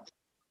as well.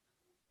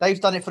 They've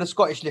done it for the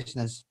Scottish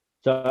listeners.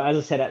 So as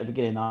I said at the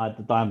beginning, I had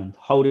the diamond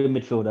holding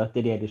midfielder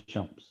Didier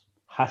Deschamps.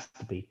 Has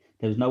to be.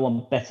 There was no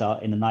one better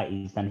in the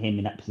 90s than him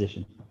in that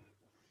position.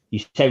 You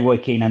say Roy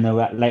Keane, and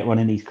later on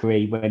in his career,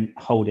 he went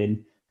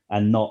holding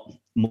and not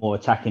more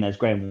attacking, as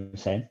Graham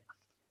was saying.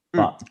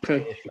 But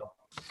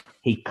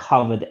he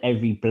covered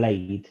every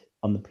blade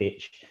on the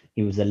pitch.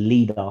 He was a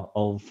leader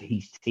of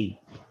his team.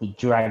 He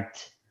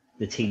dragged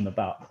the team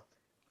about.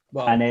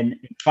 Wow. And then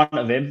in front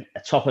of him,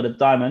 at top of the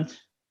diamond,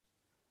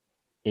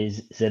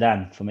 is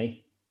Zidane for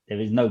me. There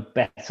is no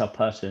better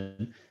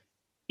person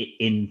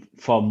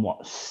from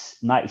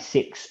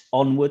 96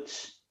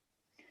 onwards.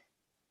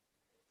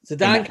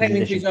 Zidane came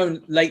into his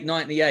own late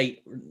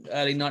 98,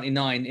 early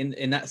 99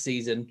 in that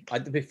season.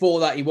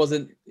 Before that, he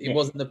wasn't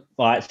the...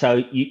 Right,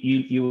 so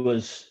you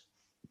was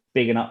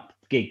bigging up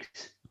Giggs.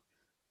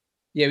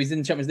 Yeah, he was in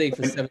the Champions League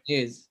for 7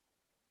 years.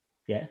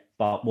 Yeah,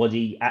 but was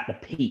he at the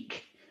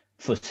peak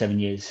for 7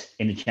 years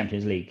in the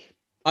Champions League?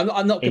 I'm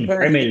not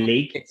comparing... In Premier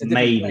League,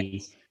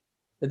 maybe.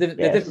 They're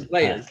different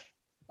players.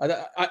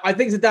 I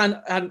think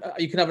Zidane,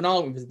 you can have an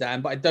argument for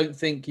Zidane, but I don't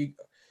think you...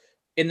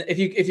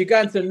 If you go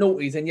into the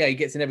noughties, then yeah, he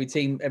gets in every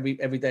team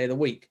every day of the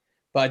week.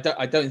 But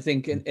I don't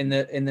think in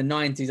the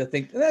 90s. I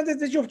think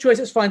that's your choice.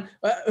 That's fine.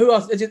 Who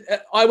else?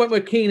 I went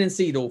with Keane and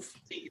Seedorf.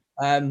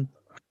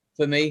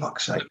 For me,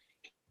 fuck's sake.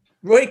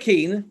 Roy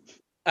Keane.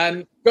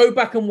 Go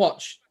back and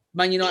watch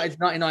Man United's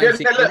 99.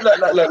 Look.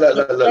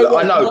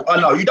 I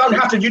know. You don't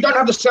have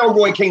to sell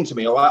Roy Keane to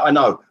me. All right, I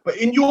know. But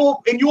in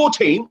your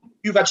team,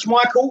 you've had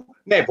Schmeichel,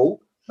 Neville.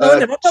 I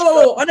never had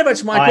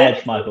Schmeichel. I had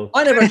Schmeichel.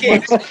 I never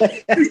had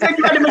Schmeichel. You said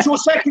you had him as your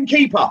second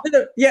keeper.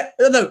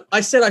 No.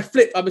 I said I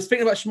flipped. I was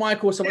thinking about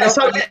Schmeichel or someone else.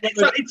 So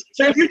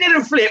if you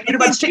didn't flip, you'd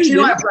have had 6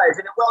 United players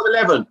in the World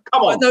 11.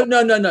 Come on.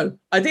 No.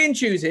 I didn't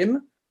choose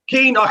him.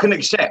 Keane, I can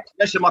accept.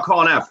 Listen, I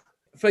can't have.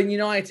 For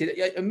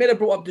United, Miller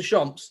brought up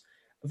Deschamps.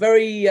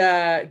 very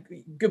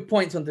good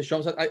points on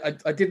Deschamps.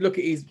 I did look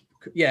at his.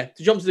 Yeah,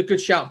 Deschamps is a good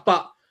shout,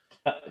 but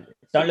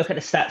don't look at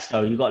the stats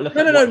though. You got to look.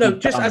 No.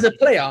 Just as a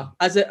player,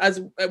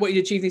 as what he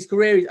achieved in his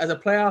career as a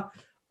player,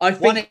 I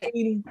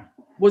think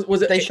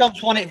was it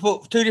Deschamps won it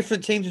for 2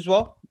 different teams as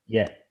well.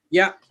 Yeah.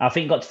 I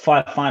think he got to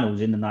 5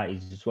 finals in the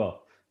 90s as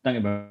well. Don't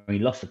get me wrong, he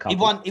lost a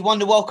couple. He won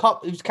the World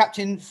Cup. He was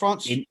captain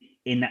France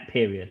in that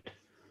period.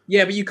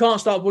 Yeah, but you can't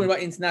start talking about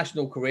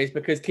international careers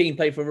because Keane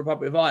played for the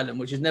Republic of Ireland,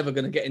 which is never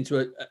going to get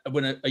into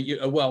win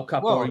a World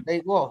Cup.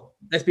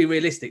 Let's be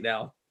realistic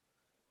now.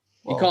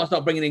 You can't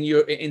start bringing in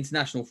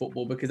international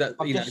football because that.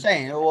 I'm just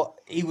saying,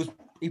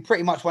 he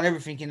pretty much won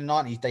everything in the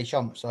 90s,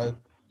 Deschamps. So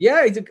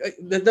yeah,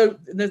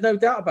 there's no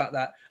doubt about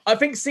that. I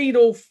think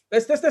Seedorf.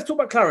 Let's talk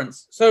about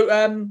Clarence. So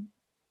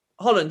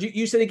Holland,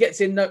 you said he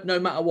gets in no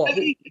matter what.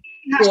 He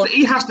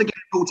has to get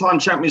an all-time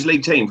Champions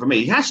League team for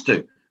me. He has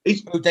to.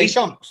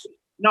 Deschamps.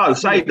 No,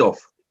 Seedorf.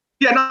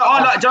 Yeah, no,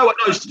 I like Joe.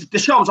 No,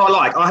 Deschamps I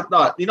like. I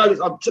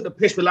took the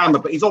piss with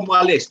Lambert, but he's on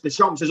my list.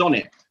 Deschamps is on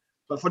it.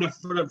 But for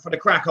the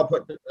crack, I'll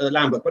put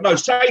Lambert. But no,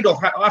 Seedorf.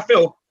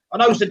 I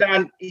know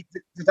Zidane.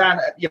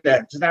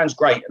 Zidane's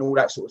great and all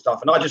that sort of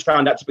stuff. And I just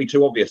found that to be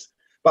too obvious.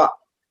 But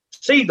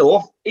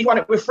Seedorf, he won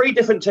it with 3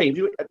 different teams.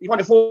 He won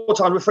it 4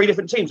 times with 3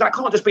 different teams. That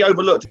can't just be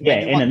overlooked. Yeah,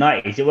 in the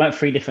 90s, it weren't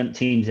 3 different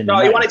teams. He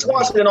won it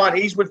twice in the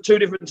 90s with 2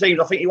 different teams.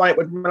 I think he won it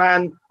with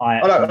Milan.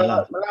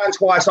 Milan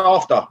twice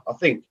after, I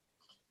think.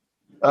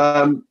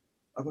 I've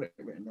got it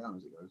written down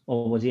as it goes.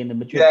 Or was he in the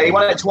Madrid? Yeah, he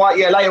won it twice.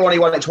 Yeah, later on he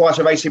won it twice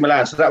with AC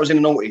Milan. So that was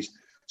in the noughties.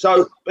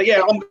 So, but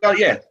yeah,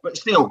 but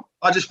still,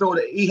 I just feel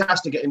that he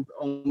has to get in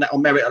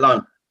on merit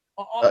alone.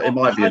 In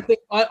my view,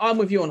 I'm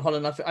with you on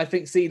Holland. I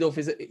think Seedorf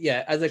is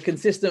as a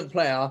consistent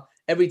player.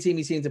 Every team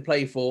he seemed to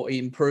play for, he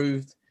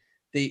improved.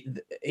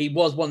 He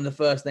was one of the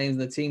first names in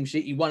the team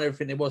sheet. He won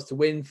everything there was to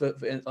win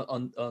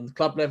on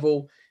club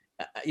level.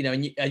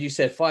 And as you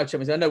said, 5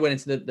 Champions. I know went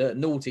into the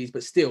noughties,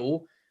 but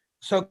still.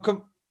 So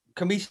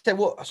can we say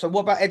what? So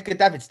what about Edgar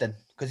Davids then?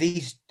 Because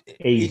he's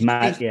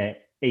mad.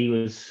 He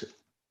was.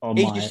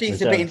 He just seems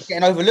to be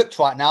getting overlooked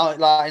right now.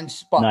 No,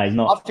 he's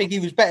not. I think he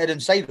was better than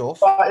Seedorf.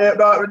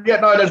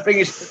 The thing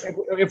is,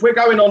 if we're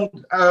going on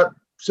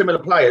similar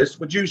players,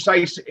 would you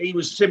say he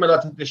was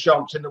similar to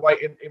Deschamps in the way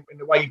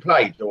he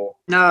played, or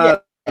no?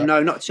 Yeah.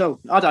 No, not at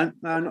all. I don't.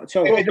 No, not at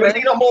all. Is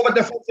he not more of a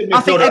defensive midfielder?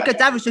 I think Edgar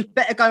Davids was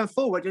better going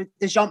forward.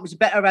 Deschamps was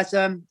better as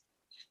Yeah,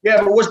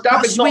 but was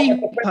Davids not a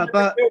defensive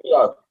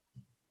midfielder?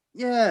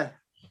 Yeah,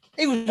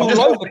 he was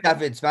all over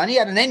Davids, man. He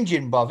had an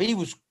engine, bruv. He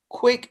was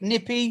quick,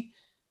 nippy.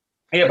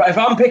 Yeah, but if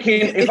I'm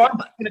picking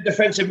a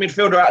defensive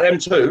midfielder out of them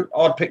 2,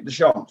 I'd pick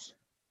Deschamps.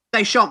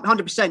 Deschamps,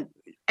 100%.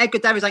 Edgar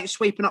Davids ain't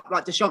sweeping up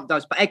like Deschamps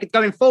does, but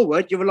going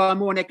forward, you rely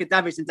more on Edgar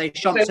Davids than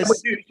Deschamps.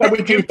 Would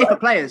you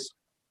different players.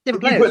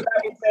 Would you put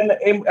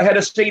Davids ahead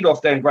of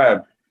Seedorf then,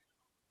 Graham?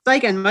 Say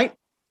again, mate.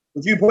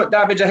 Would you put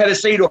Davids ahead of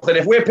Seedorf then?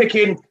 If we're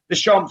picking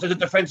Deschamps as a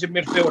defensive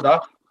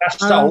midfielder, that's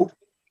sold.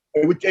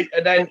 And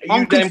then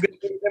you then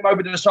move them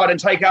over to the side and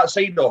take out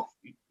Seedorf.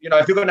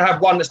 If you're going to have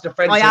one that's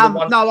defensive, I'm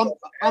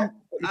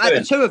at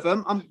the 2 of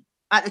them. I'm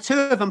at the 2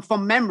 of them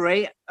from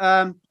memory.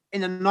 In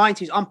the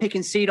 90s, I'm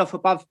picking Seedorf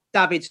above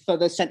Davids for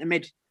the centre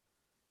mid.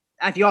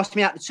 If you asked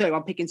me out the 2,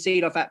 I'm picking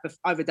Seedorf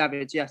over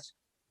Davids. Yes.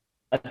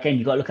 Again,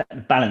 you've got to look at the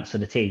balance of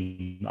the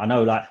team. I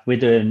know, we're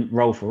doing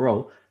role for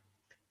role,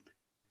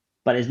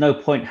 but there's no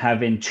point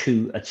having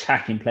 2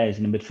 attacking players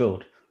in the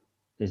midfield.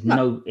 There's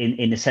no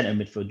in the centre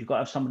midfield. You've got to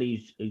have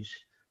somebody who's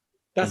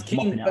that's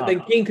Keane, but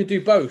then Keane could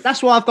do both.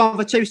 That's why I've gone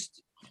for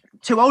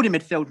two older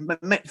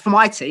midfield for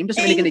my team.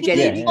 Doesn't really going to get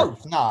it.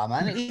 Both. Nah,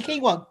 man. He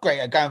wasn't great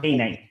at going. He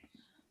ain't.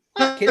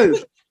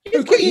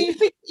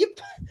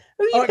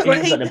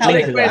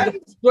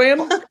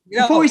 Graham,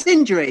 before his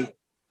injury.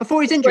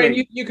 Graham,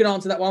 you can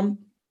answer that one.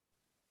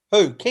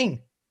 Who?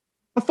 King.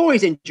 Before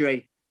his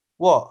injury.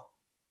 What?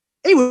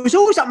 He was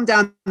always up and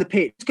down the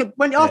pitch.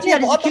 After he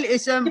had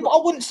his I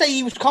wouldn't say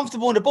he was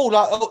comfortable on the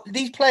ball.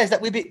 These players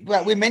that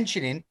we're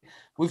mentioning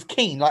with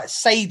Keane, like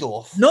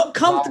Seedorf. Not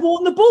comfortable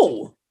on the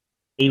ball?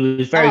 He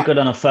was very good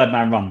on a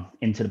 3rd-man run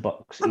into the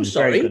box. He was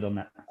very good on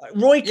that.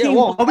 Roy Keane.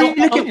 Are we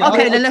looking?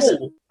 Okay, then let's.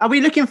 Are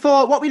we looking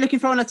for what? Are we looking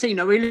for on a team?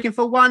 Are we looking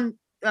for one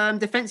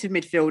defensive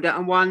midfielder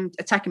and one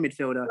attacking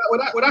midfielder?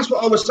 Well, that's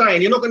what I was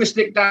saying. You're not going to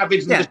stick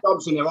Davids and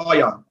Deschamps in there, are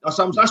you? That's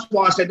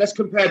why I said let's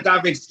compare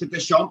Davids to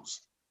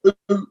Deschamps.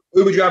 Who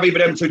would you have either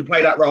them 2 to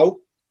play that role?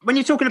 When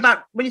you're talking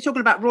about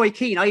Roy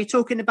Keane, are you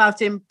talking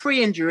about him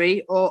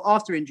pre-injury or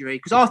after injury?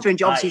 Because after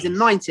injury, obviously, he's in the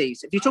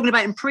 90s. If you're talking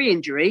about him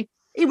pre-injury,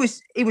 he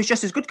was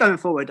just as good going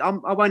forward. I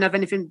won't have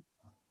anything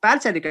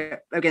bad said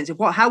against him.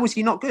 How was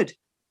he not good?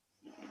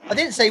 I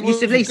didn't say. You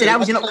said how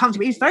was he not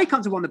comfortable? He's very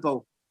comfortable on the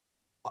ball.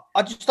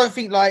 I just don't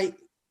think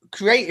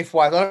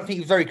creative-wise. I don't think he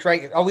was very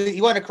creative.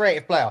 He wasn't a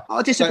creative player.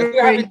 I disagree.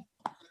 So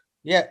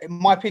in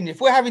my opinion,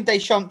 if we're having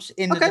Deschamps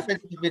in the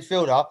defensive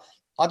midfielder,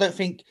 I don't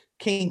think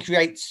Keane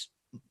creates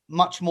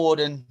much more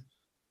than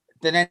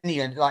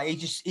any.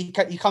 He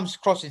comes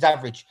across as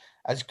average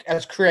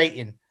as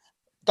creating.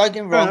 Don't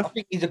get me wrong. I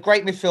think he's a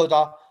great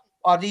midfielder.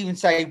 I'd even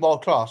say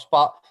world class,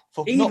 but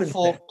not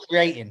for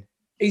creating.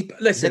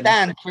 Listen.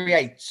 Zidane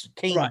creates,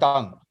 Keane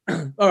don't.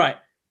 All right.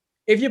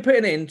 If you're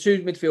putting in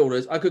two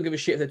midfielders, I couldn't give a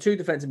shit if they're two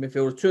defensive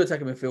midfielders, two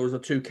attacking midfielders, or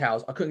two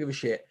cows. I couldn't give a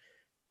shit.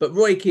 But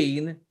Roy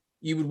Keane,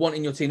 you would want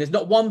in your team. There's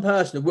not one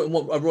person who wouldn't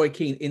want a Roy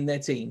Keane in their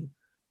team.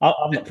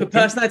 For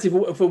personality,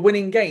 for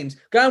winning games.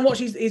 Go and watch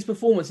his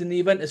performance in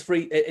the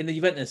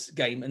Juventus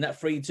game in that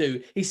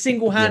 3-2. He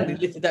single-handedly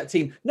lifted that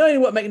team. Not only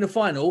what making the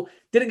final,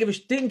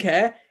 didn't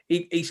care.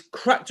 He's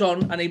cracked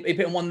on and he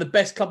put in one of the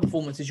best club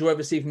performances you'll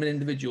ever see from an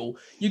individual.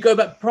 You go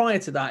back prior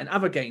to that in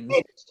other games,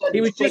 he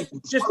was just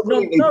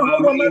no.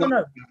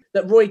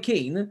 That Roy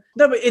Keane,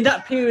 but in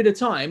that period of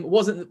time,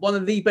 wasn't one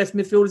of the best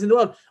midfielders in the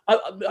world.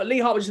 Lee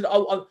Hartwood said,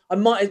 I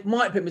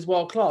might put him as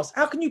world class.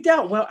 How can you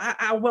doubt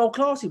how world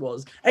class he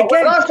was? Again,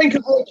 when I think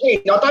of Roy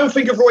Keane, I don't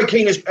think of Roy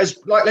Keane as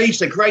like Lee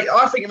said, great.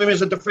 I think of him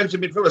as a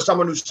defensive midfielder,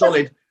 someone who's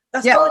solid.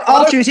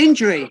 After his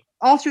injury.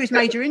 After his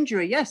major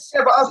injury, yes.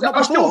 Yeah, but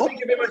I still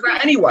think of him as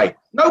that anyway.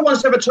 No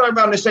one's ever turned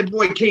around and said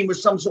Roy Keane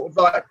was some sort of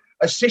like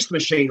assist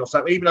machine or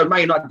something, even though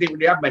Man United didn't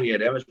really have many of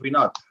them, as we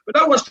know. But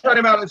no one's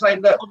turning around and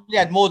saying that. He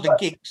had more than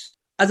Giggs.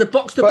 As a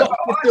box-to-box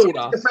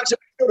midfielder. Defensive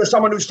midfielder,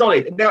 someone who's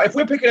solid. Now, if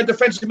we're picking a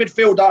defensive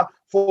midfielder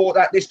for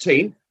this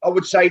team, I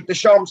would say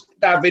Deschamps,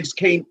 Davids,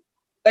 Keane,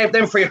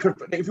 them three, if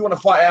you want to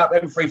fight out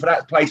them three for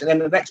that place, and then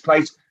the next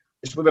place,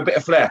 it's with a bit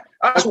of flair.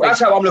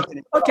 That's how I'm looking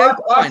at it. Okay,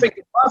 I think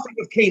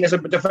of Keane as a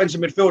defensive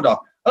midfielder.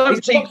 I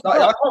can't see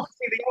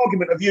the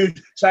argument of you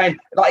saying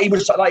he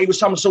was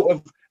some sort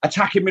of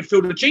attacking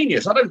midfielder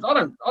genius. I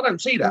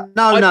don't see that.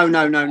 No.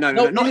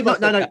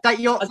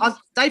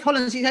 Dave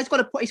Hollands, he's got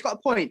a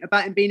point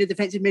about him being a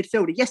defensive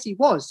midfielder. Yes, he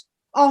was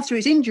after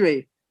his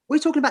injury. We're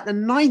talking about the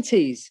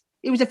 90s.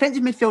 He was a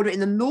defensive midfielder in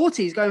the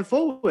noughties going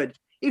forward.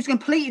 He was a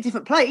completely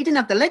different player. He didn't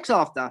have the legs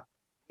after.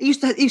 He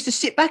used to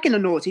sit back in the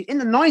noughties. In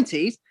the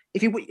 90s,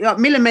 if you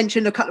Miller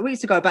mentioned a couple of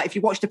weeks ago about if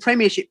you watch the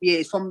Premiership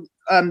years from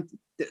the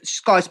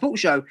Sky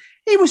Sports Show,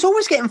 he was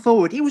always getting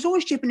forward. He was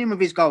always chipping in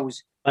with his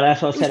goals. But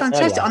that's what I said.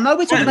 Fantastic. Earlier. I know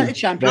we're talking about the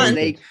Champions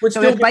League,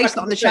 so we're based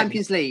on the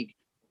Champions League.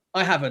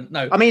 I haven't.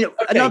 No. I mean,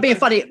 not being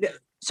funny.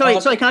 Sorry.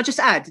 Can I just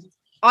add?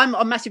 I'm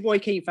a massive Roy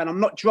Keane fan. I'm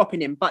not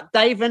dropping him, but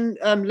Dave and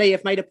Lee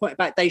have made a point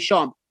about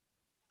Deschamps.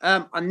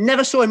 I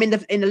never saw him in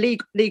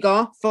the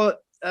Liga for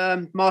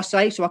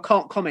Marseille, so I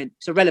can't comment.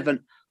 It's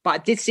irrelevant. But I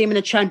did see him in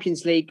the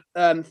Champions League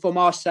for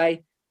Marseille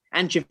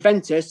and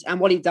Juventus, and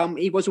what he done,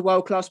 he was a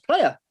world-class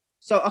player.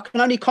 So I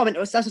can only comment,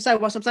 as I say,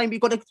 what I'm saying, we've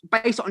got to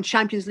base it on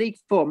Champions League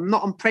form,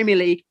 not on Premier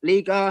League,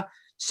 Liga,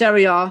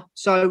 Serie A.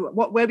 So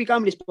where are we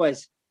going with this,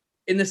 boys?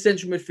 In the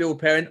central midfield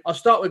pairing, I'll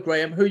start with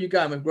Graham. Who are you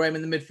going with, Graham,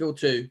 in the midfield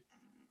too?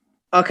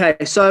 Okay,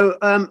 so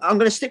I'm going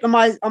to stick with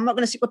I'm not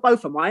going to stick with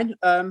both of mine.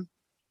 So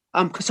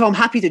I'm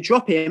happy to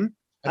drop him,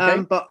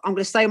 but I'm going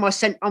to stay with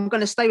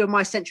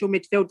my central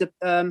midfield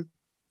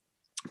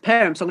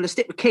pairing. So I'm going to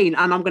stick with Keane,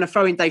 and I'm going to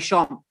throw in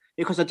Deschamps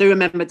because I do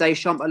remember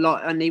Deschamps a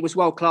lot, and he was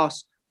world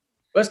class.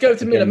 Let's go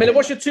to Miller. Miller,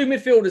 what's your two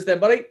midfielders then,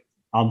 buddy?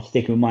 I'm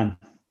sticking with mine.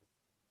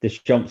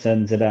 Deschamps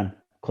and Zidane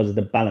because of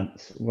the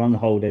balance. One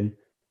holding,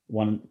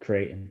 one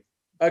creating.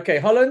 Okay,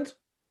 Holland.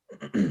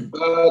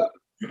 I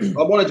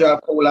wanted to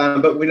have Paul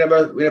Lamb, but we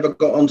never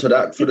got onto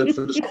that for the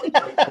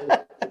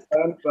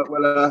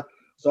but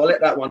so I'll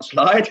let that one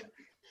slide.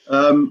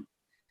 It'd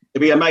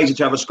be amazing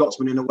to have a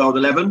Scotsman in the World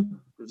 11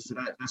 because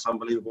that's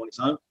unbelievable on its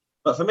own.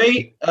 But for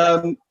me,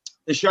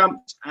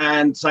 Deschamps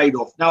and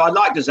Seedorf. Now I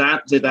like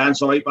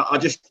Zidane, but I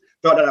just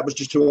felt that was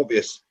just too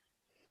obvious.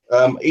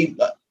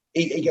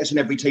 He gets in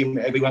every team,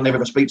 everyone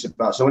ever speaks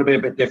about. So I want to be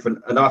a bit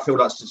different, and I feel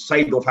like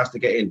Seedorf has to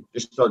get in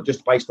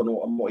just based on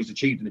what he's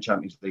achieved in the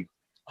Champions League.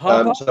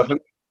 So I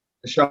think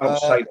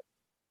Deschamps, Seedorf.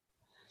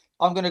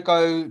 I'm going to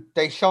go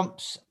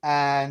Deschamps,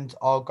 and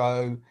I'll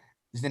go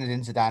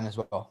Zinedine Zidane as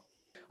well.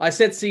 I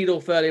said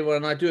Seedorf earlier,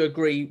 and I do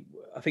agree.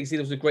 I think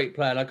Seedorf's a great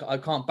player. I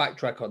can't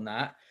backtrack on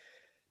that.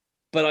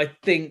 But I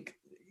think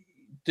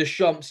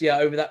Deschamps,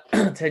 over that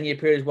 10-year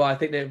period as well, I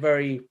think they're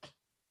very...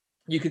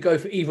 You could go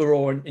for either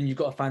or, and you've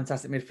got a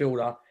fantastic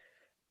midfielder.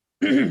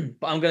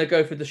 But I'm going to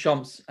go for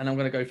Deschamps, and I'm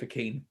going to go for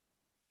Keane.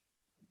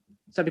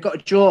 So we've got a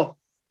draw.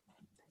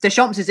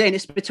 Deschamps is in.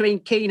 It's between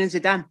Keane and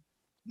Zidane.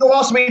 You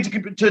asked me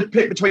to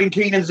pick between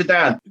Keane and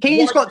Zidane.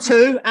 Keane's got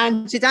two,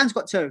 and Zidane's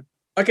got two.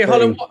 Okay,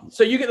 Holland.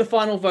 So you get the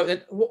final vote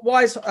then.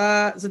 Why is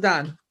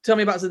Zidane? Tell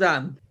me about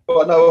Zidane.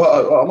 Well, no,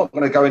 I'm not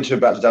going to go into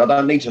about Zidane. I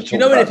don't need to talk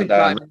about anything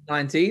Zidane.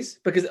 about the 90s?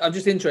 Because I'm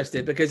just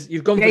interested, because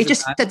you've gone for you Zidane.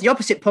 just said the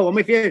opposite, Paul. I'm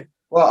with you.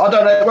 Well, I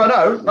don't know. Well,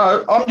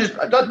 no. I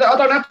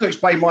don't have to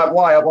explain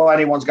why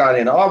anyone's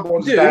going in. I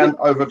want Zidane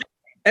over...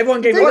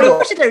 Everyone gave...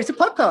 It's a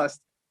podcast.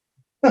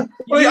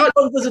 You've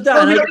gone for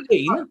Zidane over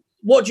Keane.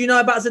 What do you know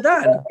about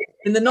Zidane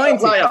in the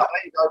 90s?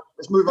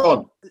 Let's move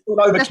on.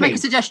 Let's make a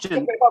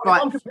suggestion.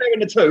 I'm comparing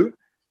the two.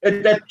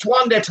 They're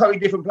totally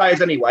different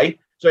players anyway,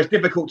 so it's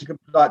difficult to put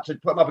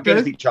them up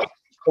against each other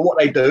for what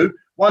they do.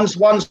 One's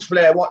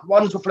flair.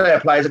 One's for flair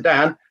players.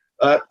 Zidane,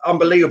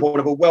 unbelievable,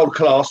 of a world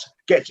class.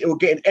 He'll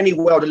get in any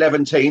World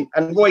 11 team.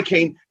 And Roy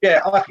Keane,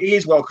 he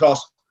is world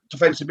class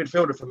defensive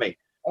midfielder for me.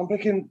 I'm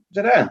picking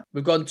Zidane.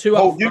 We've gone two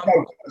up. You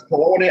go first,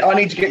 Paul. I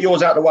need to get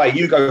yours out of the way.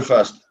 You go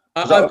first.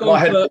 I've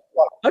gone for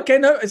Okay,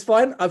 no, it's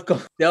fine. I've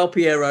got Del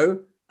Piero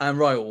and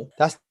Raul.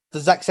 That's the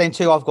exact same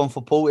two I've gone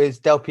for, Paul, is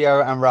Del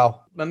Piero and Raul.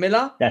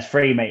 Mamila? That's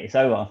 3, mate. It's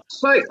over.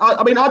 So,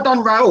 I mean, I've done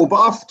Raul, but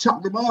I've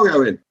chucked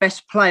Romario in.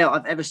 Best player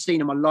I've ever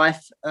seen in my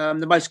life.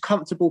 The most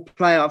comfortable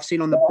player I've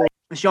seen on the ball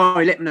is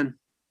Jari Litmanen.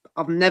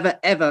 I've never,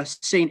 ever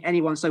seen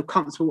anyone so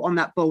comfortable on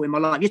that ball in my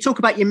life. You talk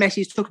about your Messi,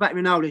 you talk about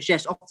Ronaldo's,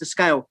 yes, off the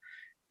scale.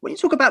 When you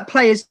talk about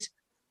players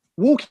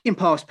walking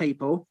past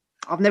people,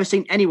 I've never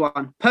seen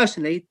anyone,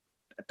 personally,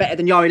 better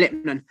than Jari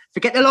Litmanen.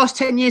 Forget the last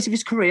 10 years of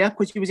his career,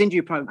 because he was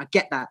injury prone. I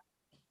get that.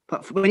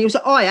 But when he was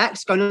at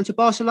Ajax, going on to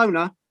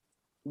Barcelona,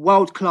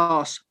 world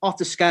class, off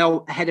the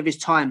scale, ahead of his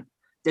time.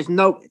 There's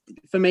no,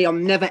 for me,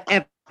 I'm never,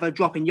 ever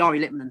dropping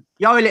Jari Litmanen.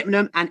 Jari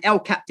Litmanen and El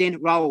Captain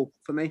Raul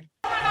for me.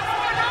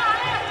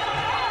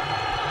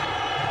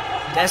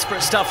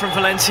 Desperate stuff from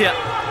Valencia.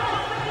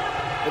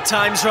 The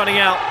time's running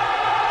out.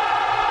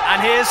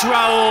 And here's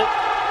Raul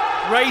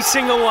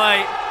racing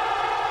away.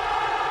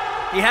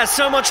 He has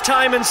so much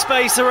time and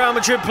space, the Real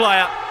Madrid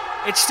player.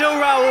 It's still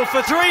Raul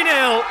for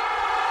 3-0.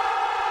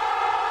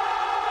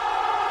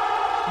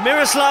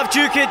 Miroslav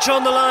Djukic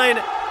on the line,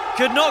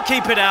 could not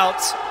keep it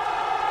out.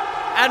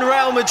 And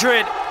Real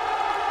Madrid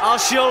are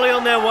surely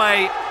on their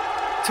way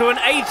to an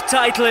 8th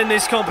title in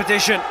this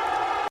competition.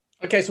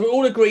 Okay, so we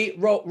all agree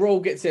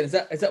Raul gets in. Is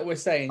that what we're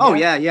saying? Oh,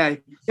 yeah.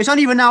 It's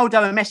only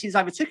Ronaldo and Messi that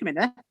overtook him in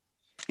there,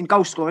 in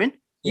goal scoring.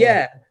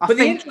 Yeah. I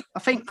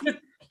think.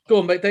 Go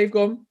on, mate, Dave,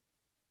 go on.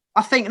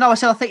 I think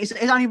it's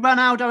only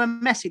Ronaldo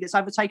and Messi that's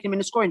overtaken him in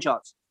the scoring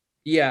charts.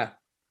 Yeah.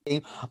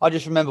 I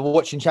just remember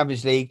watching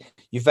Champions League.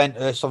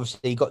 Juventus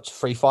obviously got to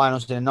 3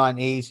 finals in the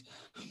 90s.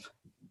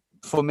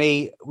 For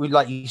me,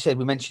 like you said,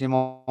 we mentioned him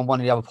on one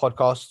of the other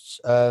podcasts.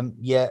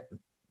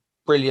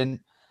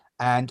 Brilliant.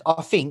 And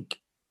I think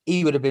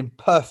he would have been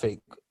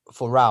perfect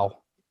for Raul.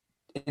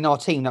 In our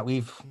team that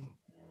we've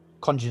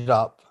conjured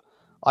up,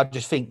 I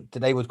just think that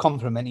they would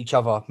complement each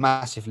other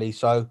massively.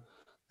 So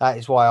that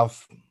is why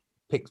I've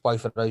picked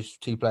both of those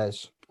two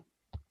players.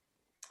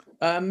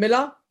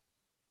 Miller?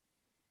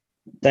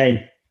 Same.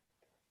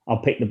 I'll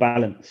pick the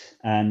balance,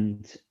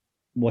 and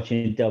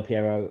watching Del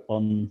Piero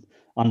on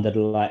under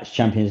the lights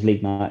Champions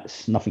League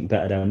nights, nothing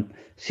better than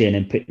seeing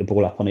him pick the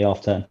ball up on the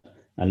half turn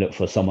and look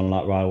for someone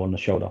like Raul on the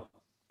shoulder.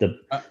 The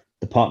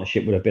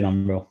partnership would have been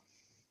unreal.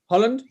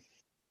 Holland?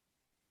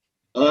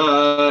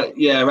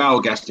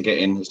 Raul gets to get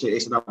in.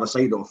 It's another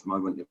Seedorf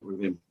moment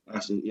with him.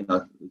 Actually, you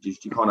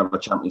can't have a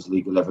Champions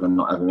League 11 and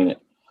not have him in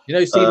it. You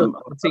know Seedorf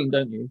on the team,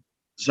 don't you?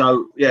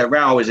 So,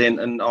 Raul is in,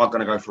 and I'm going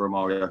to go for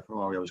Romario.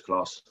 Romario is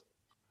class.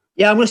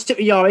 Yeah, I'm going to stick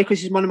with Jari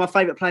because he's one of my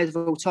favourite players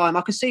of all time.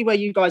 I can see where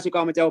you guys are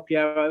going with Del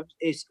Piero.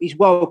 He's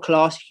world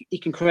class. He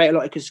can create a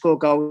lot. He can score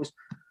goals.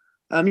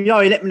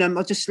 Jari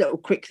Litmanen, just a little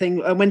quick thing.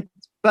 When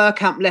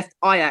Bergkamp left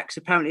Ajax,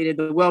 apparently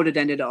the world had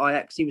ended at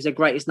Ajax. He was the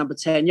greatest number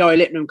 10. Jari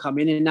Litmanen come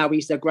in, and now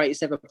he's the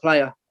greatest ever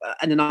player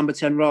and the number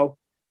 10 role.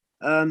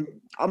 I'm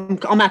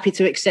happy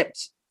to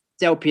accept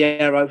Del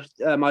Piero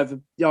over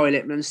Jari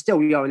Litmanen. Still,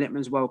 Jari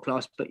Litmanen's world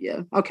class, but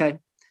yeah, okay.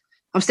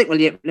 I'm sticking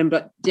with Litmanen,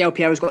 but Del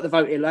Piero's got the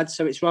vote here, lads.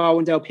 So it's Raul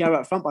and Del Piero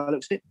up front by the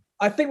looks of it.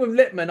 I think with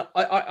Litmanen,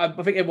 I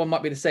think everyone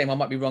might be the same. I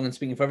might be wrong and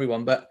speaking for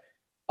everyone, but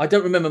I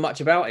don't remember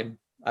much about him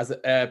as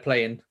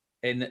playing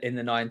in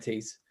the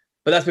 90s.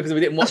 But that's because we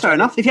didn't watch. That's fair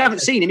enough. If you haven't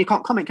seen him, you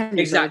can't comment, can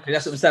you? Exactly.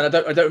 That's what I'm saying.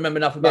 I don't remember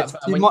enough about.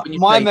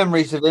 My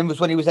memories of him was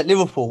when he was at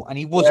Liverpool, and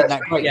he wasn't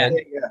that great.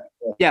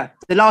 Yeah.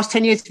 The last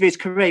 10 years of his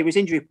career, he was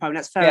injury prone.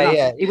 That's fair enough.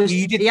 Yeah. He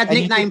had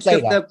nicknames.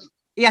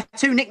 He had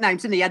 2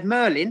 nicknames, didn't he? He had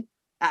Merlin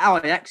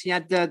at Ajax. He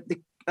had the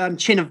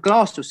Chin of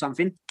Glass or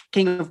something,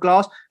 King of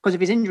Glass, because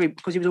of his injury,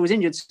 because he was always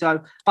injured.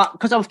 So, but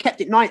because I've kept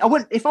it 9, I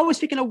wouldn't. If I was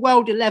picking a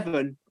world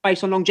 11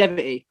 based on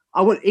longevity,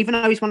 I wouldn't. Even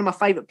though he's one of my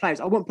favourite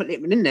players, I wouldn't put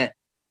Litmanen in there.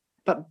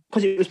 But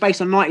because it was based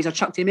on 90s, I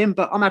chucked him in.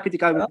 But I'm happy to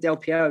go with Del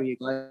Piero, you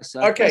guys.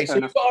 So okay, so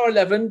we've got our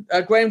 11.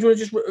 Graham, do you want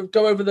to just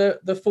go over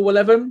the full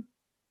 11?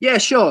 Yeah,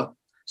 sure.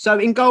 So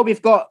in goal,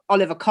 we've got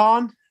Oliver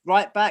Kahn,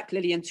 right back,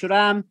 Lilian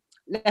Thuram,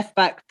 left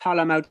back,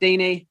 Paolo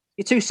Maldini.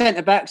 Your 2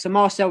 centre backs are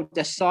Marcel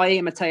Desailly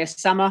and Matthias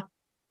Sammer.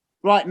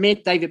 Right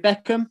mid, David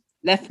Beckham.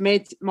 Left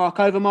mid, Mark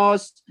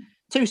Overmars.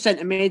 2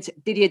 centre mids,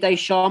 Didier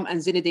Deschamps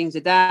and Zinedine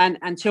Zidane.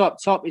 And 2 up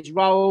top is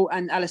Raul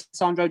and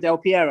Alessandro Del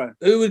Piero.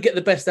 Who would get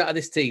the best out of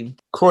this team?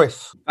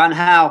 Cruyff. Van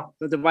Gaal,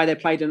 the way they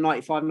played in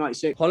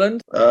 95-96.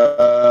 Holland?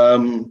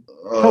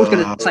 Paul's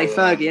going to say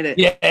Fergie, isn't it?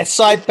 Yeah,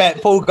 side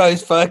bet. Paul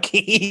goes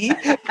Fergie.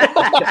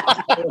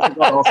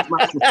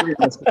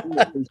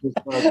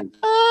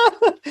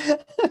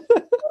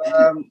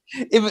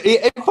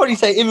 He'd probably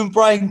say him and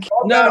Brian.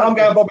 No, I'm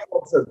going Bobby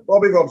Robson.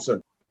 Bobby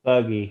Robson.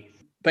 Fergie.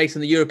 Based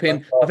on the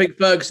European, I think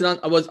Ferguson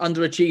was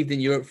underachieved in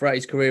Europe throughout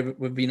his career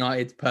with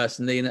United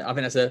personally, and I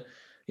think that's I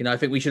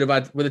think we should have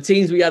had, with the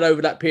teams we had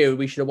over that period,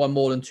 we should have won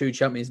more than 2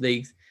 Champions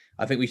Leagues.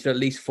 I think we should have at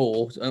least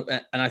 4,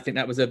 and I think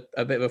that was a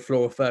bit of a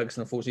flaw of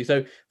Ferguson, unfortunately.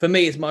 So for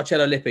me, it's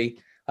Marcello Lippi.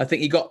 I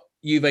think he got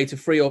Juve to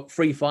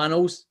 3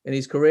 finals in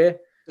his career.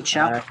 Good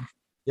shout.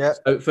 Yeah.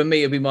 So for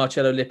me, it'd be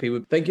Marcello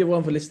Lippi. Thank you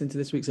everyone for listening to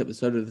this week's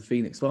episode of the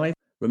Phoenix 5.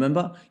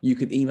 Remember, you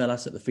can email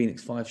us at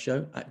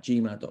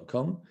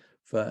thephoenix5show@gmail.com.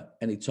 for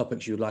any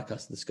topics you would like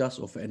us to discuss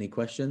or for any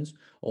questions,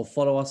 or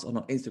follow us on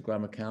our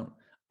Instagram account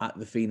at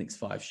The Phoenix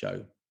 5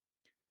 Show.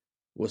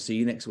 We'll see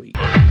you next week.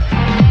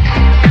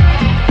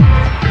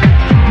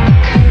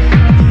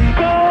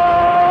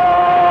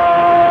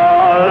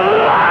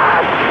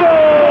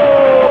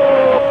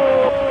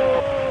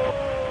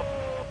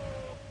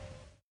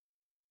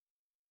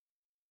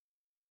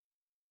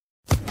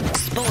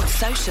 Sports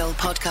Social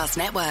Podcast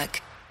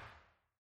Network.